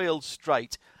kept the wheels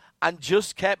straight and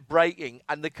just kept braking,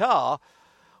 and the car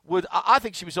I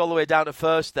think she was all the way down to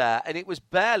first there, and it was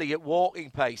barely at walking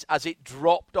pace as it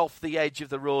dropped off the edge of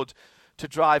the road to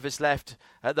driver's left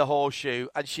at the Horseshoe,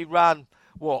 and she ran,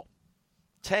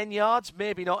 10 yards,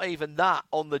 maybe not even that,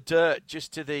 on the dirt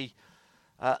just to the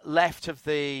left of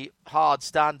the hard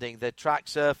standing, the track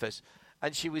surface,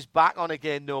 and she was back on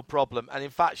again, no problem. And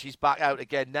in fact, she's back out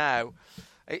again now.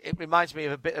 It reminds me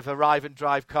of a bit of arrive and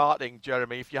drive karting,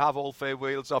 Jeremy. If you have all 4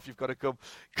 wheels off, you've got to come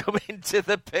into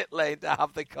the pit lane to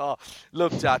have the car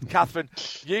looked at. Catherine,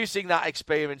 using that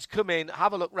experience, come in,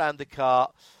 have a look round the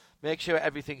car, make sure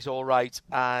everything's all right,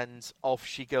 and off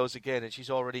she goes again. And she's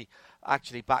already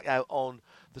actually back out on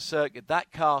the circuit.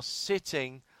 That car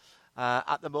sitting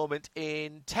at the moment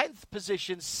in 10th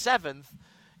position, 7th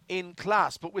in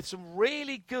class, but with some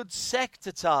really good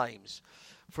sector times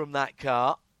from that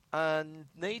car. And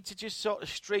need to just sort of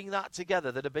string that together.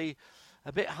 That'll be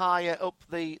a bit higher up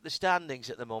the standings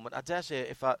at the moment. I dare say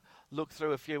if I look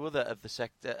through a few other of the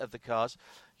sector of the cars,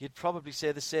 you'd probably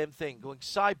say the same thing. Going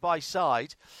side by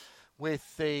side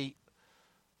with the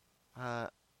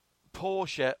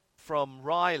Porsche from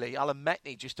Riley, Alan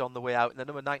Metney just on the way out in the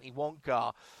number 91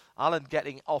 car. Alan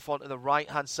getting off onto the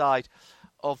right-hand side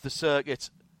of the circuit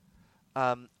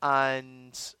and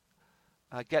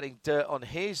getting dirt on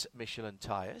his Michelin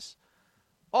tyres.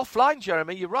 Offline,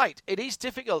 Jeremy, you're right. It is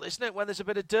difficult, isn't it, when there's a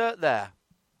bit of dirt there?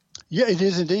 Yeah, it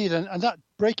is indeed. And that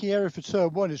braking area for turn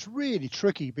one is really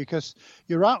tricky because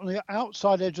you're out on the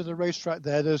outside edge of the racetrack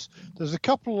there. There's a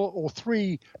couple or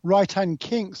three right-hand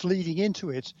kinks leading into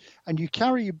it, and you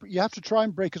have to try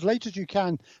and brake as late as you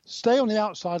can, stay on the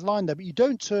outside line there, but you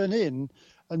don't turn in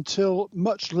until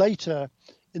much later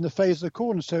in the phase of the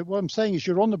corner. So what I'm saying is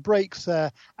you're on the brakes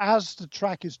there as the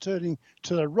track is turning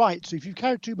to the right. So if you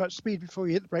carry too much speed before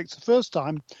you hit the brakes the first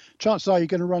time, chances are you're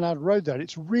going to run out of road there.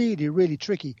 It's really, really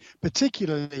tricky,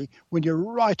 particularly when you're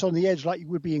right on the edge like you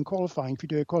would be in qualifying if you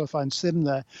do a qualifying sim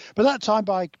there. But that time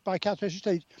by calculation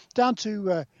stage, down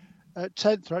to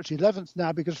 10th or actually 11th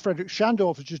now because Frederick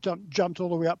Schandorf has just jumped all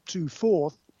the way up to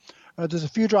 4th. There's a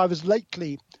few drivers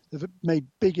lately that have made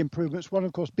big improvements. One,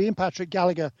 of course, being Patrick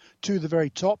Gallagher to the very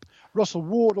top. Russell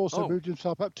Ward also moved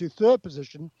himself up to 3rd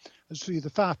position and see the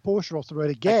Faf Porsche off the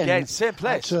road again same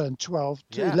place. At turn 12,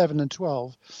 11 and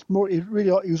 12.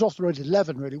 He was off the road at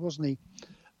 11, really, wasn't he?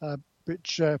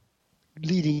 Which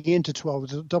leading into 12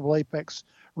 was a double apex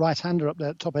right-hander up there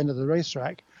at the top end of the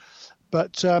racetrack.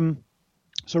 But so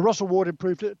Russell Ward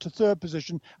improved it to 3rd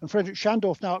position, and Frederick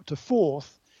Schandorf now up to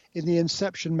 4th. In the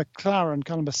Inception McLaren,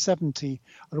 car number 70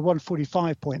 at a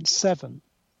 145.7.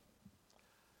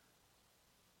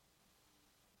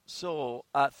 So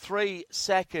 3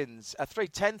 seconds,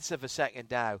 3/10 of a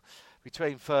second now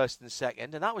between first and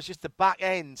second. And that was just the back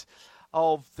end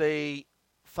of the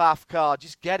Faf car,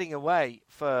 just getting away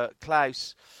for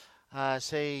Klaus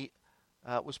as he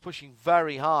was pushing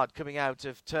very hard coming out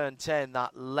of turn 10,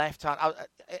 that left hand.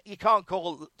 You can't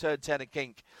call turn 10 a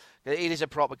kink. It is a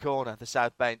proper corner, the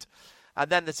South Bend. And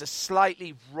then there's a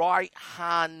slightly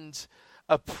right-hand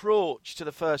approach to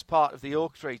the first part of the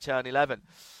Oak Tree, turn 11.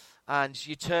 And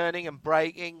you're turning and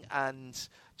braking, and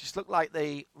just looked like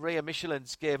the rear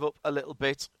Michelins gave up a little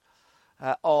bit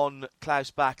on Klaus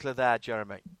Bachler there,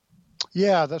 Jeremy.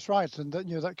 Yeah, that's right. And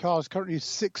that car is currently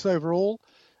 6th overall.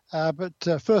 But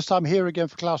first time here again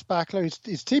for Klaus Bachler.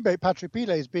 His teammate Patrick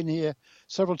Pilet has been here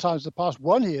several times in the past,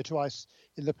 won here twice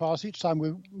in the past, each time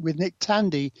with Nick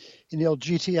Tandy in the old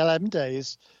GTLM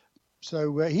days.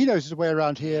 So he knows his way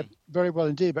around here very well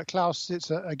indeed. But Klaus,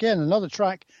 it's again another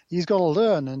track he's got to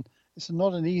learn, and it's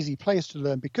not an easy place to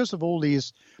learn because of all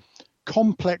these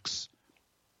complex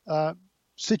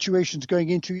situations going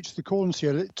into each of the corners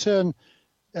here. Turn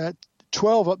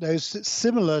 12 up there is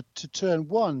similar to turn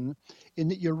 1 in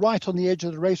that you're right on the edge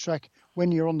of the racetrack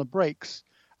when you're on the brakes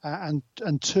and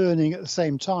turning at the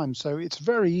same time. So it's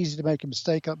very easy to make a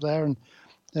mistake up there, and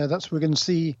that's what we're going to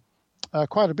see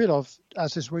quite a bit of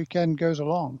as this weekend goes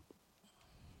along.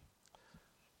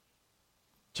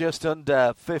 Just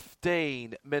under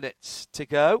 15 minutes to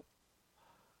go.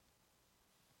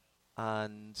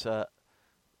 And so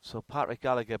Patrick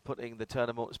Gallagher putting the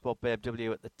Turner Motorsport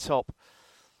BMW at the top.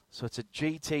 So it's a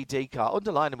GTD car,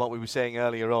 underlining what we were saying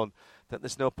earlier on, that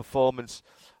there's no performance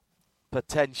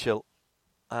potential,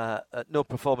 no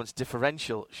performance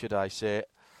differential, should I say,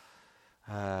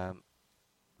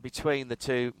 between the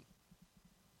two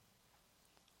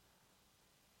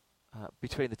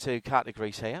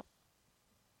categories here.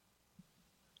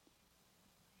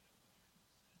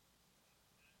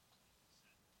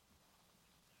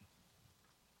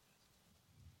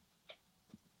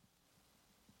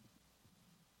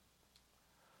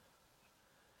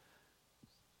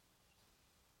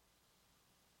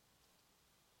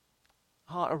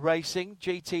 Heart of Racing,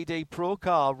 GTD Pro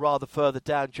car rather further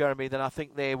down, Jeremy, than I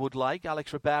think they would like.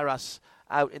 Alex Riberas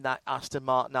out in that Aston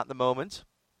Martin at the moment.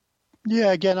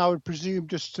 Yeah, again, I would presume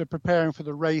just preparing for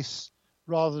the race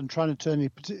rather than trying to turn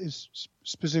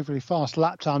specifically fast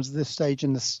lap times at this stage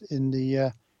in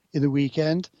the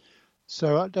weekend.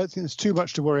 So I don't think there's too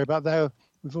much to worry about there.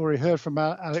 We've already heard from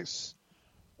Ross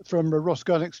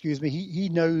Gunn, excuse me. He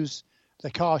knows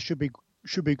the car should be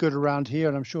good around here,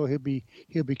 and I'm sure he'll be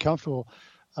comfortable.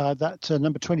 That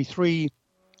number 23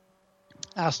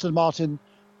 Aston Martin,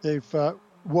 they've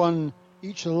won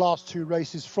each of the last 2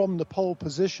 races from the pole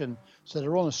position, so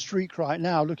they're on a streak right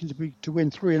now, looking to win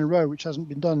 3 in a row, which hasn't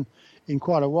been done in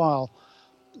quite a while.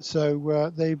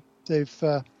 So they've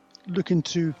looking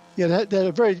to they had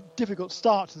a very difficult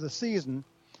start to the season,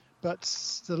 but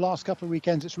the last couple of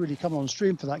weekends it's really come on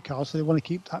stream for that car, so they want to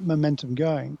keep that momentum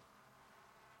going.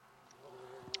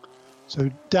 So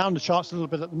down the charts a little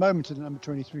bit at the moment in the number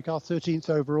 23 car, 13th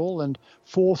overall and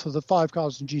 4th of the 5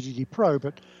 cars in GTD Pro.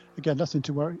 But again, nothing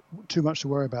too much to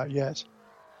worry about yet.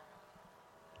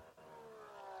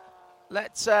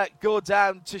 Let's go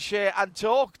down to Shea and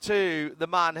talk to the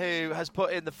man who has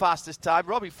put in the fastest time.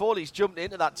 Robbie Foley's jumped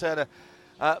into that Turner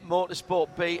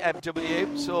Motorsport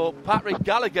BMW. So Patrick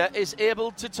Gallagher is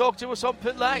able to talk to us on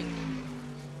pit lane.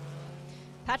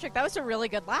 Patrick, that was a really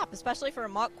good lap, especially for a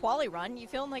mock quali run. You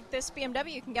feeling like this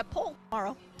BMW can get pole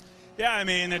tomorrow? Yeah, I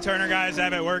mean, the Turner guys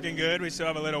have it working good. We still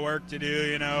have a little work to do,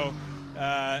 you know.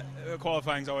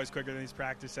 Qualifying's always quicker than these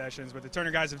practice sessions, but the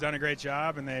Turner guys have done a great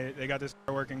job, and they got this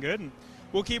car working good. And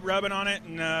we'll keep rubbing on it,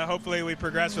 and hopefully we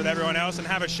progress with everyone else and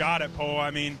have a shot at pole.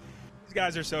 I mean, these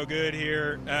guys are so good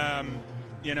here.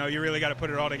 You know, you really got to put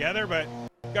it all together, but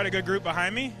got a good group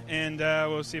behind me, and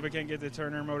we'll see if we can get the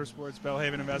Turner Motorsports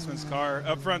Bellhaven Investments car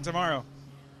up front tomorrow.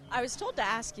 I was told to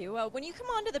ask you, when you come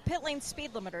onto the pit lane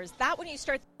speed limiter, is that when you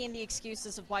start thinking the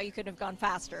excuses of why you couldn't have gone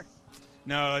faster?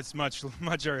 No, it's much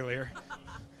earlier.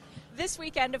 This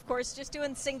weekend, of course, just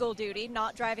doing single duty,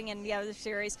 not driving in the other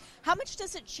series. How much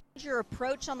does it change your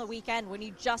approach on the weekend when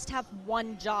you just have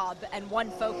one job and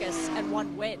one focus and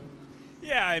one win?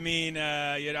 Yeah, I mean,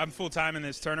 I'm full-time in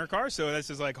this Turner car, so this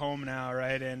is like home now,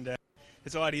 right? And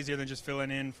it's a lot easier than just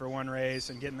filling in for one race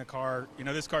and getting the car. You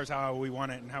know, this car's how we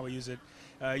want it and how we use it.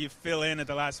 You fill in at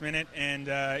the last minute, and,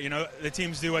 you know, the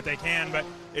teams do what they can, but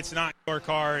it's not your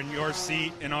car and your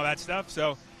seat and all that stuff.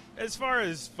 So as far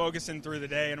as focusing through the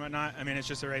day and whatnot, I mean, it's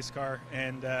just a race car.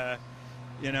 And,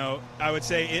 you know, I would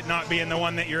say it not being the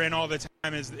one that you're in all the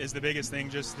time is the biggest thing,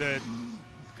 just the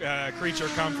creature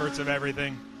comforts of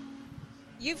everything.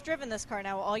 You've driven this car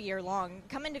now all year long.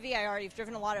 Come into VIR, you've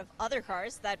driven a lot of other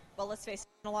cars that, well, let's face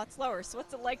it, are a lot slower. So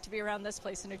what's it like to be around this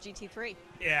place in a GT3?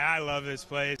 Yeah, I love this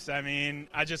place. I mean,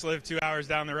 I just live 2 hours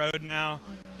down the road now.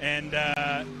 And,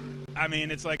 I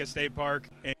mean, it's like a state park,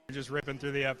 and you're just ripping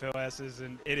through the uphill S's,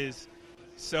 and it is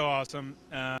so awesome.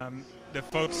 The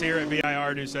folks here at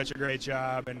VIR do such a great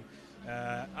job, and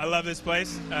I love this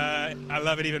place. I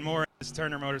love it even more in this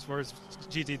Turner Motorsports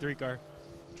GT3 car.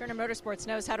 Turner Motorsports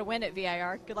knows how to win at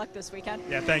VIR. Good luck this weekend.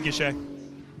 Yeah, thank you, Shay.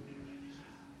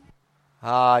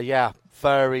 Yeah,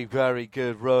 very, very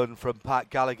good run from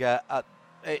Pat Gallagher.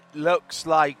 It looks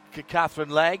like Catherine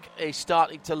Legg is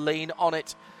starting to lean on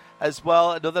it as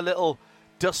well. Another little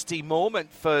dusty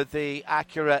moment for the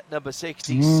Acura number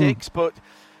 66, but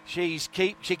she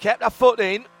kept her foot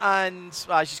in, and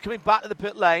she's coming back to the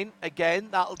pit lane again.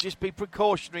 That'll just be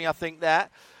precautionary, I think, there.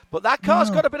 But that car's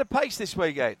got a bit of pace this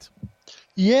weekend.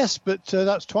 Yes, but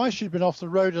that's twice she'd been off the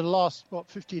road in the last,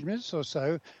 15 minutes or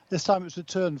so. This time it was at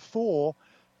turn 4.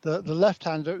 The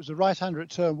left-hander, it was the right-hander at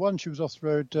turn 1. She was off the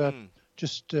road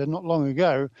just not long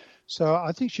ago. So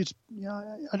I think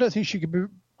I don't think she could be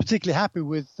particularly happy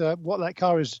with what that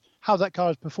car is, how that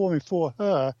car is performing for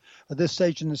her at this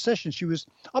stage in the session. She was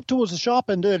up towards the sharp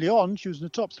end early on. She was in the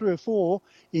top 3 or 4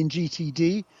 in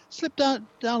GTD. Slipped down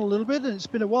a little bit, and it's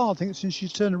been a while, I think, since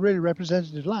she's turned a really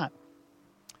representative lap.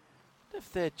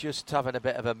 If they're just having a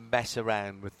bit of a mess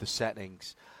around with the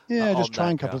settings. Yeah, just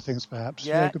trying a couple of things, perhaps.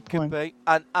 Yeah, good point. Could be.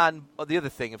 And the other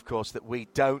thing, of course, that we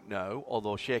don't know,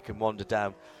 although Shea can wander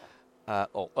down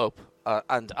or up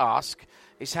and ask,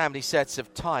 is how many sets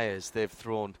of tyres they've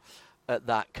thrown at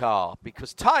that car.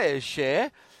 Because tyres, Shea,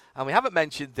 and we haven't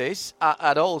mentioned this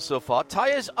at all so far,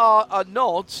 tyres are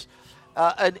not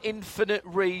an infinite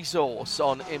resource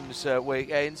on IMSA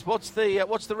weekends. What's the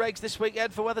regs this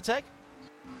weekend for WeatherTech?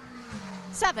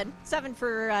 7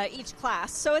 for each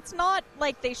class. So it's not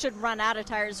like they should run out of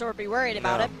tires or be worried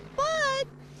about it, but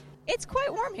it's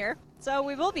quite warm here. So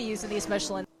we will be using these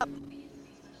Michelin.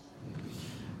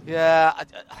 Yeah,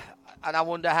 and I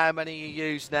wonder how many you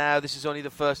use now. This is only the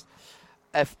first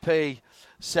FP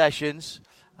sessions.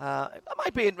 It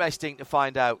might be interesting to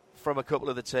find out from a couple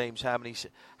of the teams how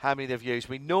many they've used.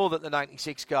 We know that the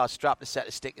 96 car strapped a set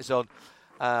of stickers on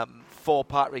for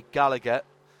Patrick Gallagher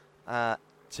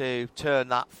to turn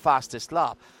that fastest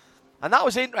lap. And that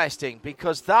was interesting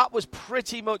because that was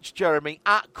pretty much, Jeremy,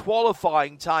 at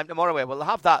qualifying time tomorrow. We'll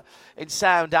have that in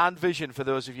sound and vision for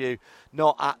those of you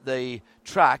not at the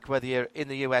track, whether you're in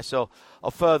the US or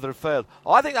further afield.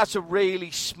 I think that's a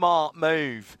really smart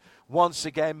move once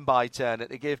again by Turner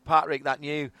to give Patrick that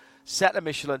new set of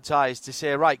Michelin tyres to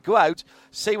say, right, go out,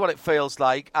 see what it feels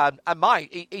like, and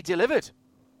he delivered.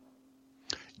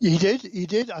 He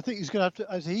did. I think he's going to have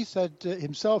to, as he said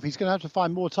himself, he's going to have to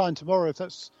find more time tomorrow if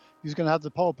he's going to have the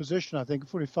pole position. I think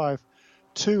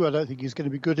 45.2. I don't think he's going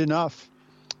to be good enough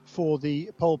for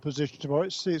the pole position tomorrow.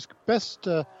 It's best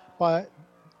by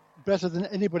better than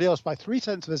anybody else by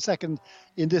 0.3 of a second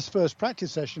in this first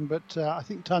practice session, but I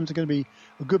think times are going to be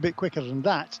a good bit quicker than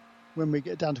that when we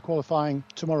get down to qualifying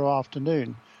tomorrow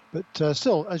afternoon. But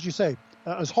still, as you say,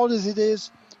 as hot as it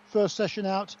is, first session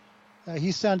out,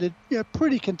 he sounded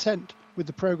pretty content with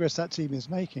the progress that team is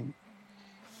making.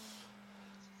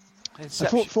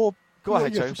 For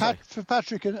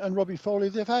Patrick and Robbie Foley,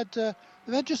 they've had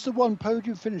just the one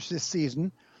podium finish this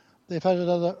season. They've had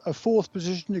a 4th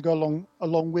position to go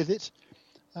along with it.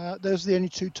 those are the only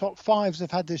 2 top 5s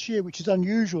they've had this year, which is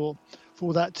unusual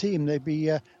for that team. They'd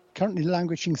be currently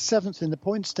languishing 7th in the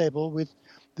points table, with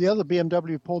the other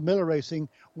BMW, Paul Miller Racing,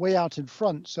 way out in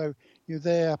front. So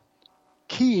they're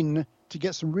keen to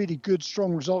get some really good,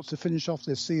 strong results to finish off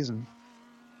this season.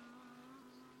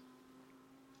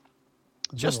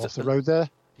 Just off the road there.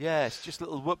 Yes, just a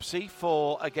little whoopsie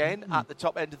for, again, at the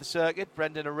top end of the circuit,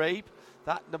 Brendan Arieb.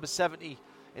 That number 70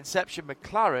 Inception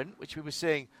McLaren, which we were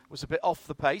seeing was a bit off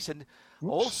the pace. And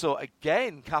also,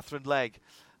 again, Catherine Legg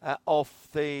off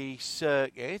the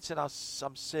circuit. And as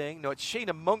I'm seeing, no, it's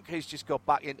Sheena Monk who's just got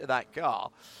back into that car.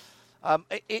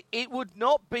 It would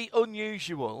not be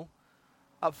unusual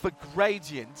for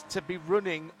Gradient to be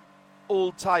running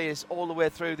all tyres all the way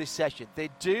through this session. They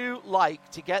do like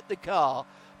to get the car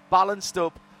balanced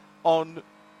up on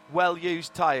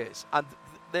well-used tyres, and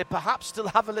they perhaps still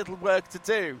have a little work to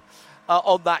do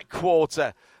on that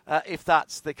quarter, if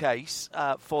that's the case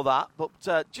for that. But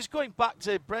just going back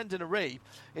to Brendan Arieb,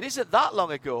 it isn't that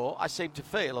long ago, I seem to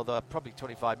feel, although probably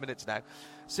 25 minutes now,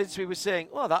 since we were saying,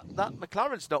 well, that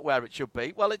McLaren's not where it should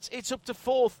be. Well, it's up to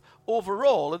 4th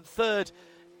overall and 3rd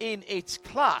in its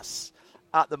class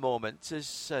at the moment, as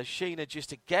Sheena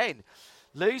just again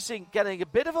getting a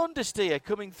bit of understeer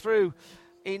coming through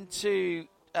into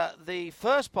the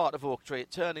first part of Oak Tree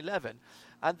at turn 11,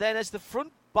 and then as the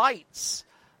front bites,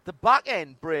 the back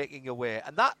end breaking away,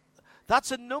 and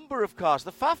that's a number of cars.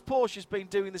 The Pfaff Porsche's been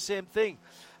doing the same thing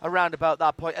around about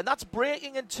that point, and that's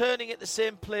braking and turning at the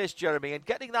same place, Jeremy, and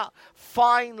getting that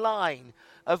fine line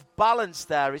of balance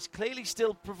there is clearly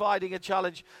still providing a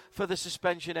challenge for the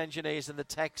suspension engineers and the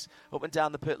techs up and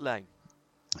down the pit lane.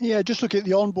 Yeah, just look at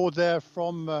the onboard there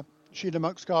from Sheena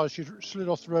Monk's car. She slid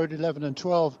off the road 11 and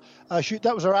 12.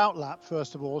 That was her outlap,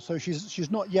 first of all, so she's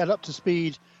not yet up to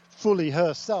speed fully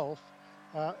herself.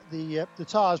 The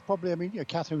tyres probably,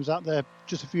 Catherine was out there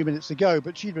just a few minutes ago,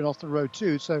 but she'd been off the road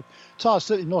too, so tyres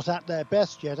certainly not at their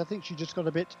best yet. I think she just got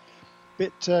a bit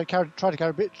tried to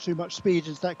carry a bit too much speed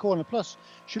into that corner. Plus,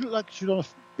 she looked like she was on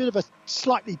a bit of a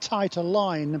slightly tighter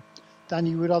line than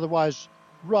you would otherwise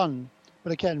run.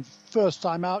 But again, first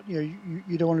time out, you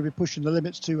don't want to be pushing the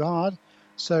limits too hard.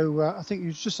 So I think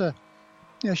it's just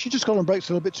she just got on brakes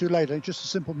a little bit too late. It's just a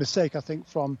simple mistake, I think,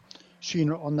 from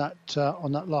Sheena on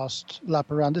that last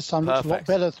lap around. This time looks a lot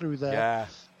better through there.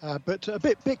 Yeah. But a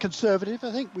bit conservative,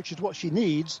 I think, which is what she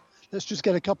needs. Let's just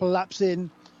get a couple of laps in.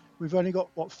 We've only got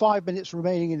 5 minutes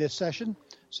remaining in this session,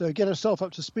 so get herself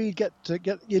up to speed, get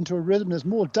into a rhythm. There's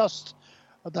more dust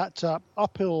at that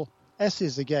uphill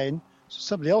S's again. So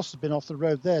somebody else has been off the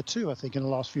road there too, I think, in the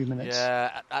last few minutes.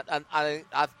 Yeah, and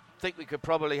I think we could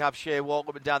probably have Shea walk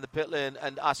up and down the pit lane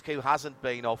and ask who hasn't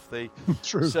been off the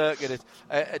circuit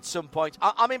at some point.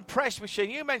 I'm impressed with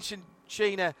Sheena. You mentioned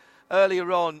Sheena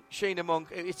earlier on, Sheena Monk.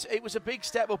 It was a big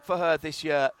step up for her this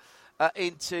year.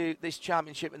 Into this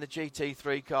championship in the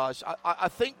GT3 cars. I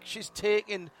think she's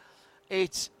taken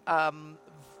it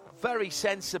very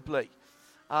sensibly,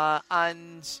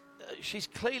 and she's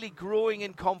clearly growing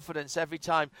in confidence every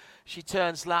time she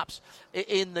turns laps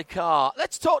in the car.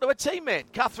 Let's talk to her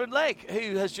teammate, Catherine Legg,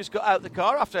 who has just got out the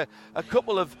car after a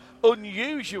couple of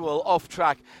unusual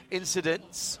off-track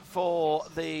incidents for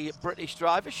the British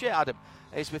driver. Shea Adam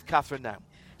is with Catherine now.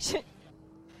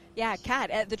 Yeah,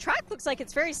 Kat, the track looks like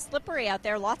it's very slippery out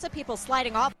there. Lots of people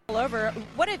sliding off all over.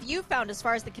 What have you found as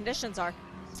far as the conditions are?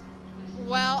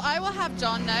 Well, I will have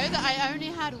John know that I only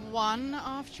had one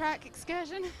off-track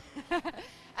excursion.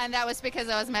 And that was because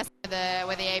I was messing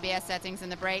with the ABS settings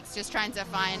and the brakes, just trying to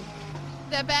find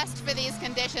the best for these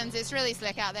conditions. It's really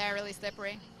slick out there, really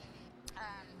slippery.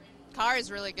 Car is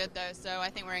really good, though, so I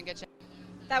think we're in good shape.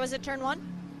 That was at turn 1?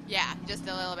 Yeah, just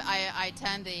a little bit. I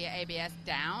turned the ABS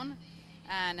down.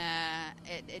 And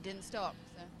it didn't stop.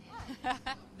 So.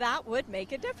 That would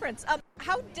make a difference.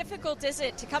 How difficult is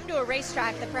it to come to a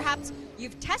racetrack that perhaps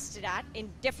you've tested at in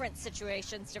different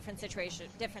situations, different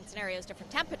scenarios,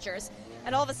 different temperatures,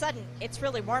 and all of a sudden it's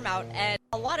really warm out, and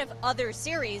a lot of other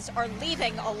series are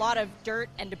leaving a lot of dirt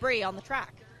and debris on the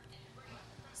track?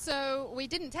 So we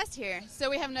didn't test here, so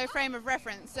we have no frame of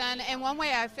reference. And in one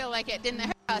way I feel like it didn't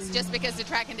hurt us just because the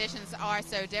track conditions are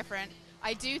so different.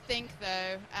 I do think,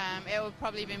 though, it will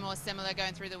probably be more similar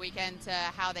going through the weekend to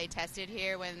how they tested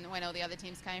here when all the other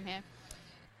teams came here.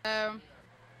 So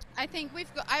I think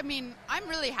I'm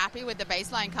really happy with the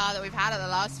baseline car that we've had at the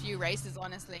last few races,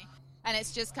 honestly. And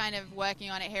it's just kind of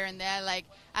working on it here and there. Like,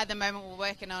 at the moment, we're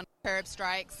working on curb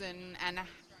strikes and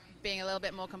being a little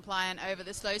bit more compliant over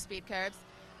the slow speed curbs.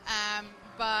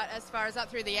 But as far as up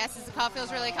through the S's, the car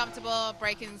feels really comfortable.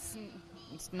 Braking's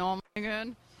normal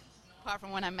good. apart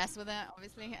from when I mess with it,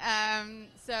 obviously.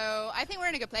 So I think we're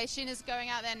in a good place. Sheena's going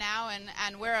out there now,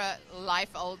 and we're a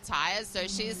life-old tires, so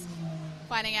she's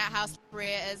finding out how slippery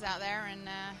it is out there and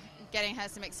getting her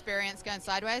some experience going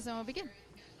sideways, and we'll be good.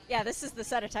 Yeah, this is the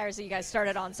set of tires that you guys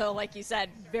started on, so like you said,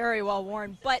 very well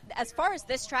worn. But as far as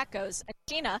this track goes,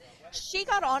 Sheena, she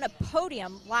got on a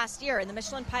podium last year in the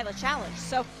Michelin Pilot Challenge,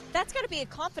 so that's got to be a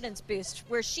confidence boost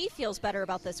where she feels better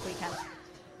about this weekend.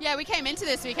 Yeah, we came into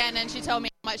this weekend and she told me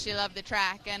how much she loved the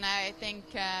track, and I think,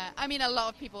 a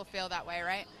lot of people feel that way,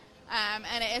 right?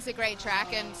 And it is a great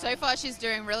track, and so far she's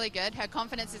doing really good. Her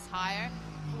confidence is higher.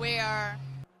 We are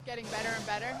getting better and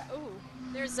better. Ooh.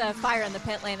 There's a fire in the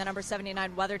pit lane, the number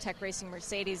 79 WeatherTech Racing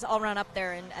Mercedes. I'll run up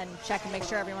there and check and make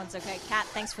sure everyone's okay. Kat,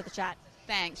 thanks for the chat.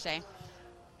 Thanks, Shay.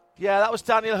 Yeah, that was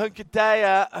Daniel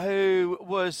Hunkadea who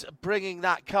was bringing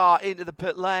that car into the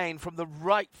pit lane from the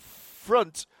right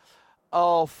front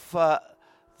of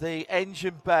the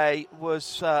engine bay,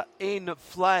 was in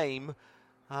flame,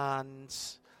 and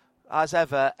as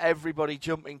ever, everybody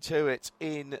jumping to it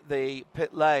in the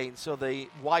pit lane. So the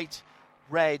white,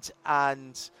 red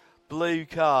and blue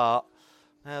car.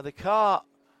 Now the car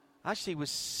actually was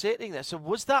sitting there. So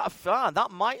was that a fan?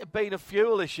 That might have been a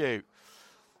fuel issue.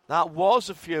 That was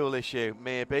a fuel issue,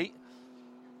 maybe.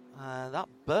 That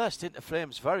burst into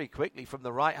flames very quickly from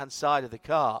the right-hand side of the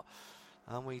car.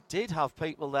 And we did have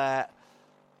people there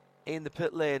in the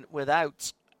pit lane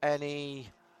without any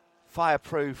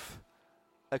fireproof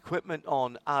equipment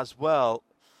on as well,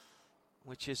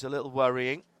 which is a little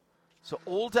worrying. So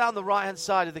all down the right-hand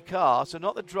side of the car, so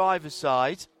not the driver's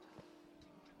side.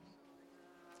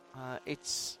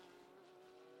 It's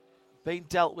been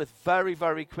dealt with very,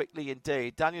 very quickly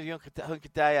indeed. Daniel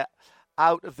Hunkadea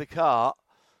out of the car.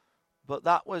 But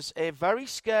that was a very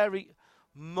scary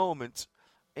moment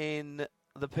in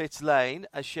the pit lane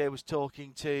as Shea was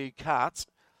talking to Kat.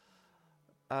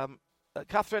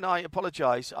 Catherine, I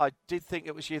apologise. I did think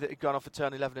it was you that had gone off at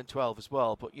turn 11 and 12 as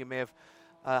well, but you may have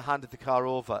handed the car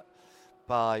over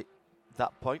by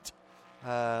that point.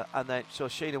 And then, so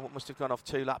Sheena must have gone off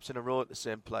 2 laps in a row at the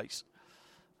same place.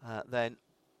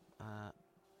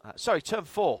 Sorry, turn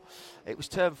 4. It was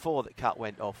turn 4 that Kat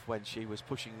went off when she was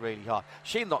pushing really hard.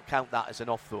 She'll not count that as an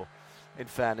off, though, in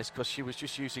fairness, because she was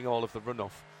just using all of the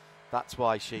runoff. That's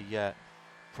why she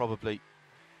probably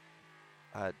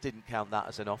didn't count that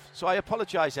as an off. So I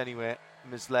apologise anyway,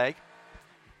 Ms. Legg.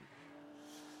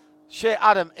 Shea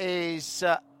Adam is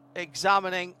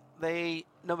examining the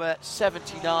number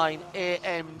 79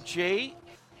 AMG.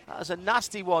 That was a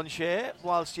nasty one, Shea,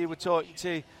 whilst you were talking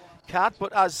to Kat.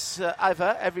 But as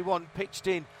ever, everyone pitched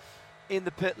in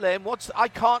the pit lane. I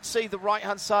can't see the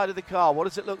right-hand side of the car. What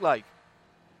does it look like?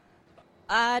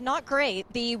 Not great.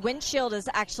 The windshield is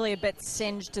actually a bit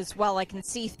singed as well. I can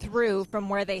see through from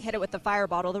where they hit it with the fire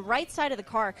bottle. The right side of the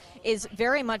car is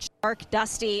very much dark,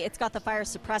 dusty. It's got the fire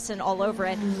suppressant all over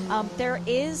it. There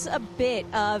is a bit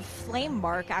of flame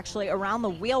mark actually around the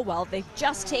wheel well. They've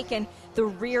just taken the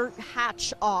rear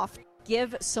hatch off,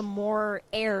 give some more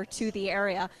air to the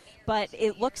area. But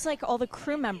it looks like all the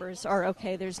crew members are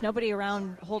okay. There's nobody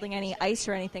around holding any ice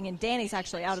or anything, and Danny's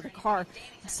actually out of the car.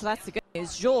 So that's the good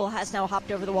news. Joel has now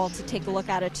hopped over the wall to take a look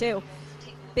at it, too.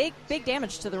 Big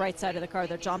damage to the right side of the car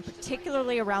there, John,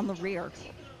 particularly around the rear.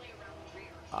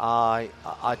 I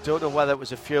don't know whether it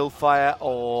was a fuel fire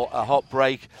or a hot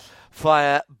brake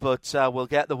fire, but we'll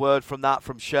get the word from that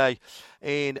from Shea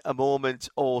in a moment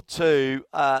or two.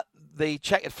 The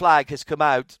checkered flag has come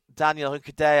out. Daniel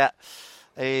Hunkadea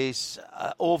is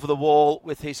over the wall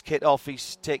with his kit off.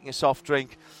 He's taking a soft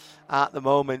drink at the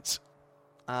moment,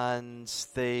 and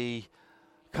the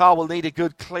car will need a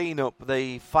good clean up.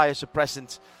 The fire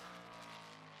suppressant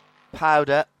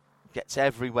powder gets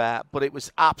everywhere, but it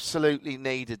was absolutely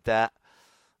needed there.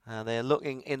 They're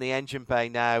looking in the engine bay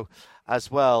now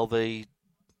as well. The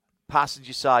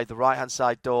passenger side, the right hand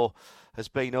side door has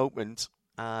been opened,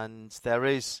 and there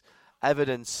is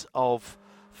evidence of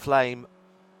flame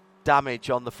damage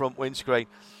on the front windscreen,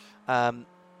 on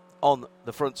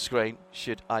the front screen,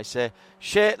 should I say.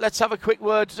 Shea, let's have a quick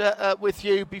word with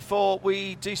you before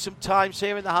we do some times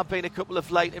here, and there have been a couple of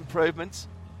late improvements.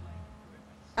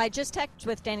 I just texted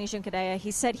with Danny Junkadea. He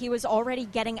said he was already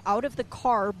getting out of the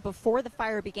car before the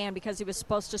fire began because he was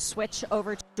supposed to switch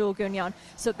over to Jules Gagnon.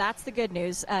 So that's the good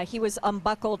news. He was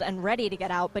unbuckled and ready to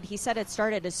get out, but he said it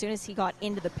started as soon as he got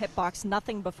into the pit box.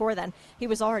 Nothing before then. He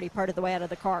was already part of the way out of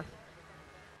the car.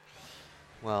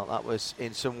 Well, that was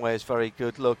in some ways very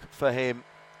good luck for him.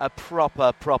 A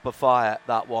proper fire,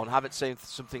 that one. Haven't seen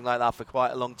something like that for quite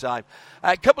a long time.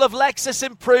 A couple of Lexus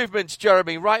improvements,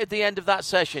 Jeremy, right at the end of that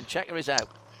session. Check us out.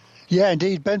 Yeah,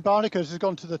 indeed. Ben Barnicos has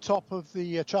gone to the top of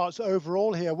the charts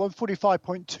overall here,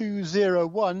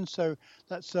 145.201. So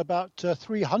that's about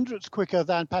 300ths quicker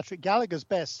than Patrick Gallagher's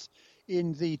best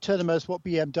in the Turner Motorsport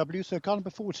BMW. So car number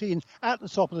 14 at the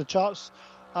top of the charts.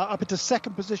 Up into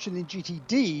second position in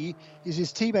GTD is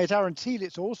his teammate Aaron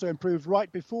Tielitz, also improved right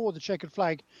before the checkered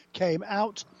flag came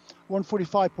out.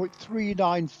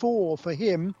 145.394 for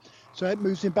him. So it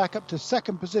moves him back up to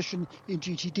second position in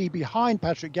GTD behind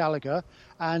Patrick Gallagher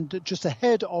and just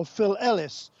ahead of Phil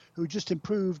Ellis, who just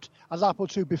improved a lap or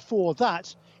two before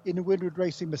that in the Windward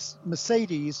Racing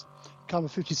Mercedes, car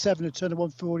 57 at turn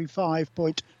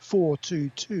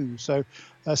 145.422. So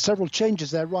several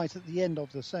changes there right at the end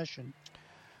of the session.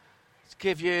 Let's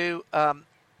give you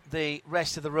the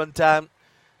rest of the rundown.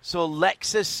 So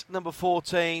Lexus, number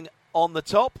 14, on the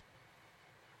top.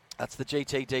 That's the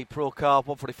GTD Pro car,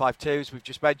 145.2, as we've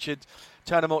just mentioned.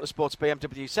 Turner Motorsports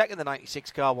BMW second, the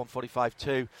 96 car,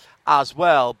 145.2 as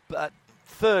well.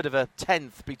 Third of a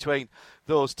tenth between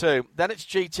those two. Then it's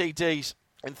GTDs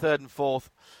in third and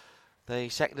fourth. The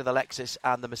second of the Lexus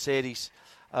and the Mercedes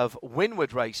of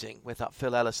Windward Racing with that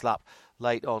Phil Ellis lap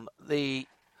late on. The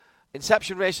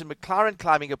Inception Racing McLaren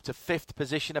climbing up to fifth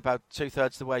position, about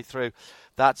two-thirds of the way through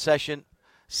that session.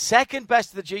 Second best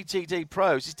of the GTD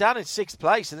Pros is down in sixth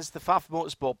place, and this is the Pfaff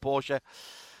Motorsport Porsche.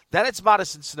 Then it's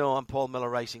Madison Snow and Paul Miller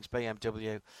Racing's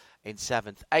BMW in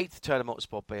seventh. Eighth, Turner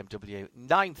Motorsport BMW.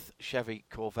 Ninth, Chevy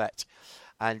Corvette.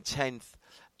 And 10th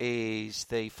is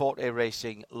the Forte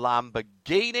Racing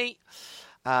Lamborghini.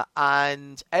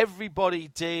 And everybody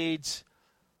did...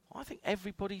 I think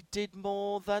everybody did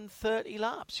more than 30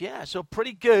 laps. Yeah, so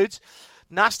pretty good.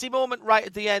 Nasty moment right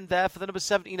at the end there for the number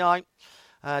 79.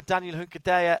 Daniel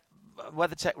Hunkadea,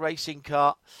 WeatherTech Racing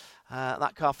car.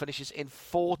 That car finishes in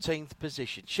 14th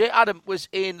position. Shea Adam was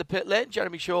in the pit lane.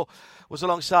 Jeremy Shaw was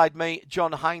alongside me,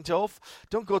 John Hindhoff.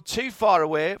 Don't go too far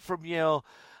away from your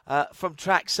from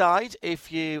trackside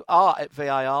if you are at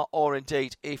VIR, or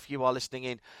indeed if you are listening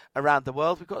in around the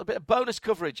world. We've got a bit of bonus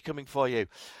coverage coming for you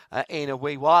in a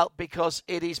wee while, because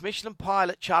it is Michelin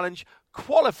Pilot Challenge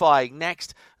qualifying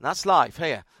next, and that's live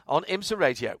here on IMSA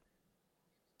Radio.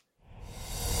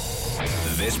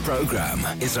 This program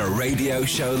is a Radio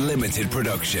Show Limited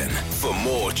production. For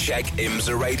more, check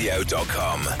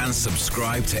imsaradio.com and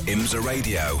subscribe to IMSA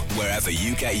Radio wherever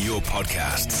you get your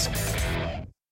podcasts.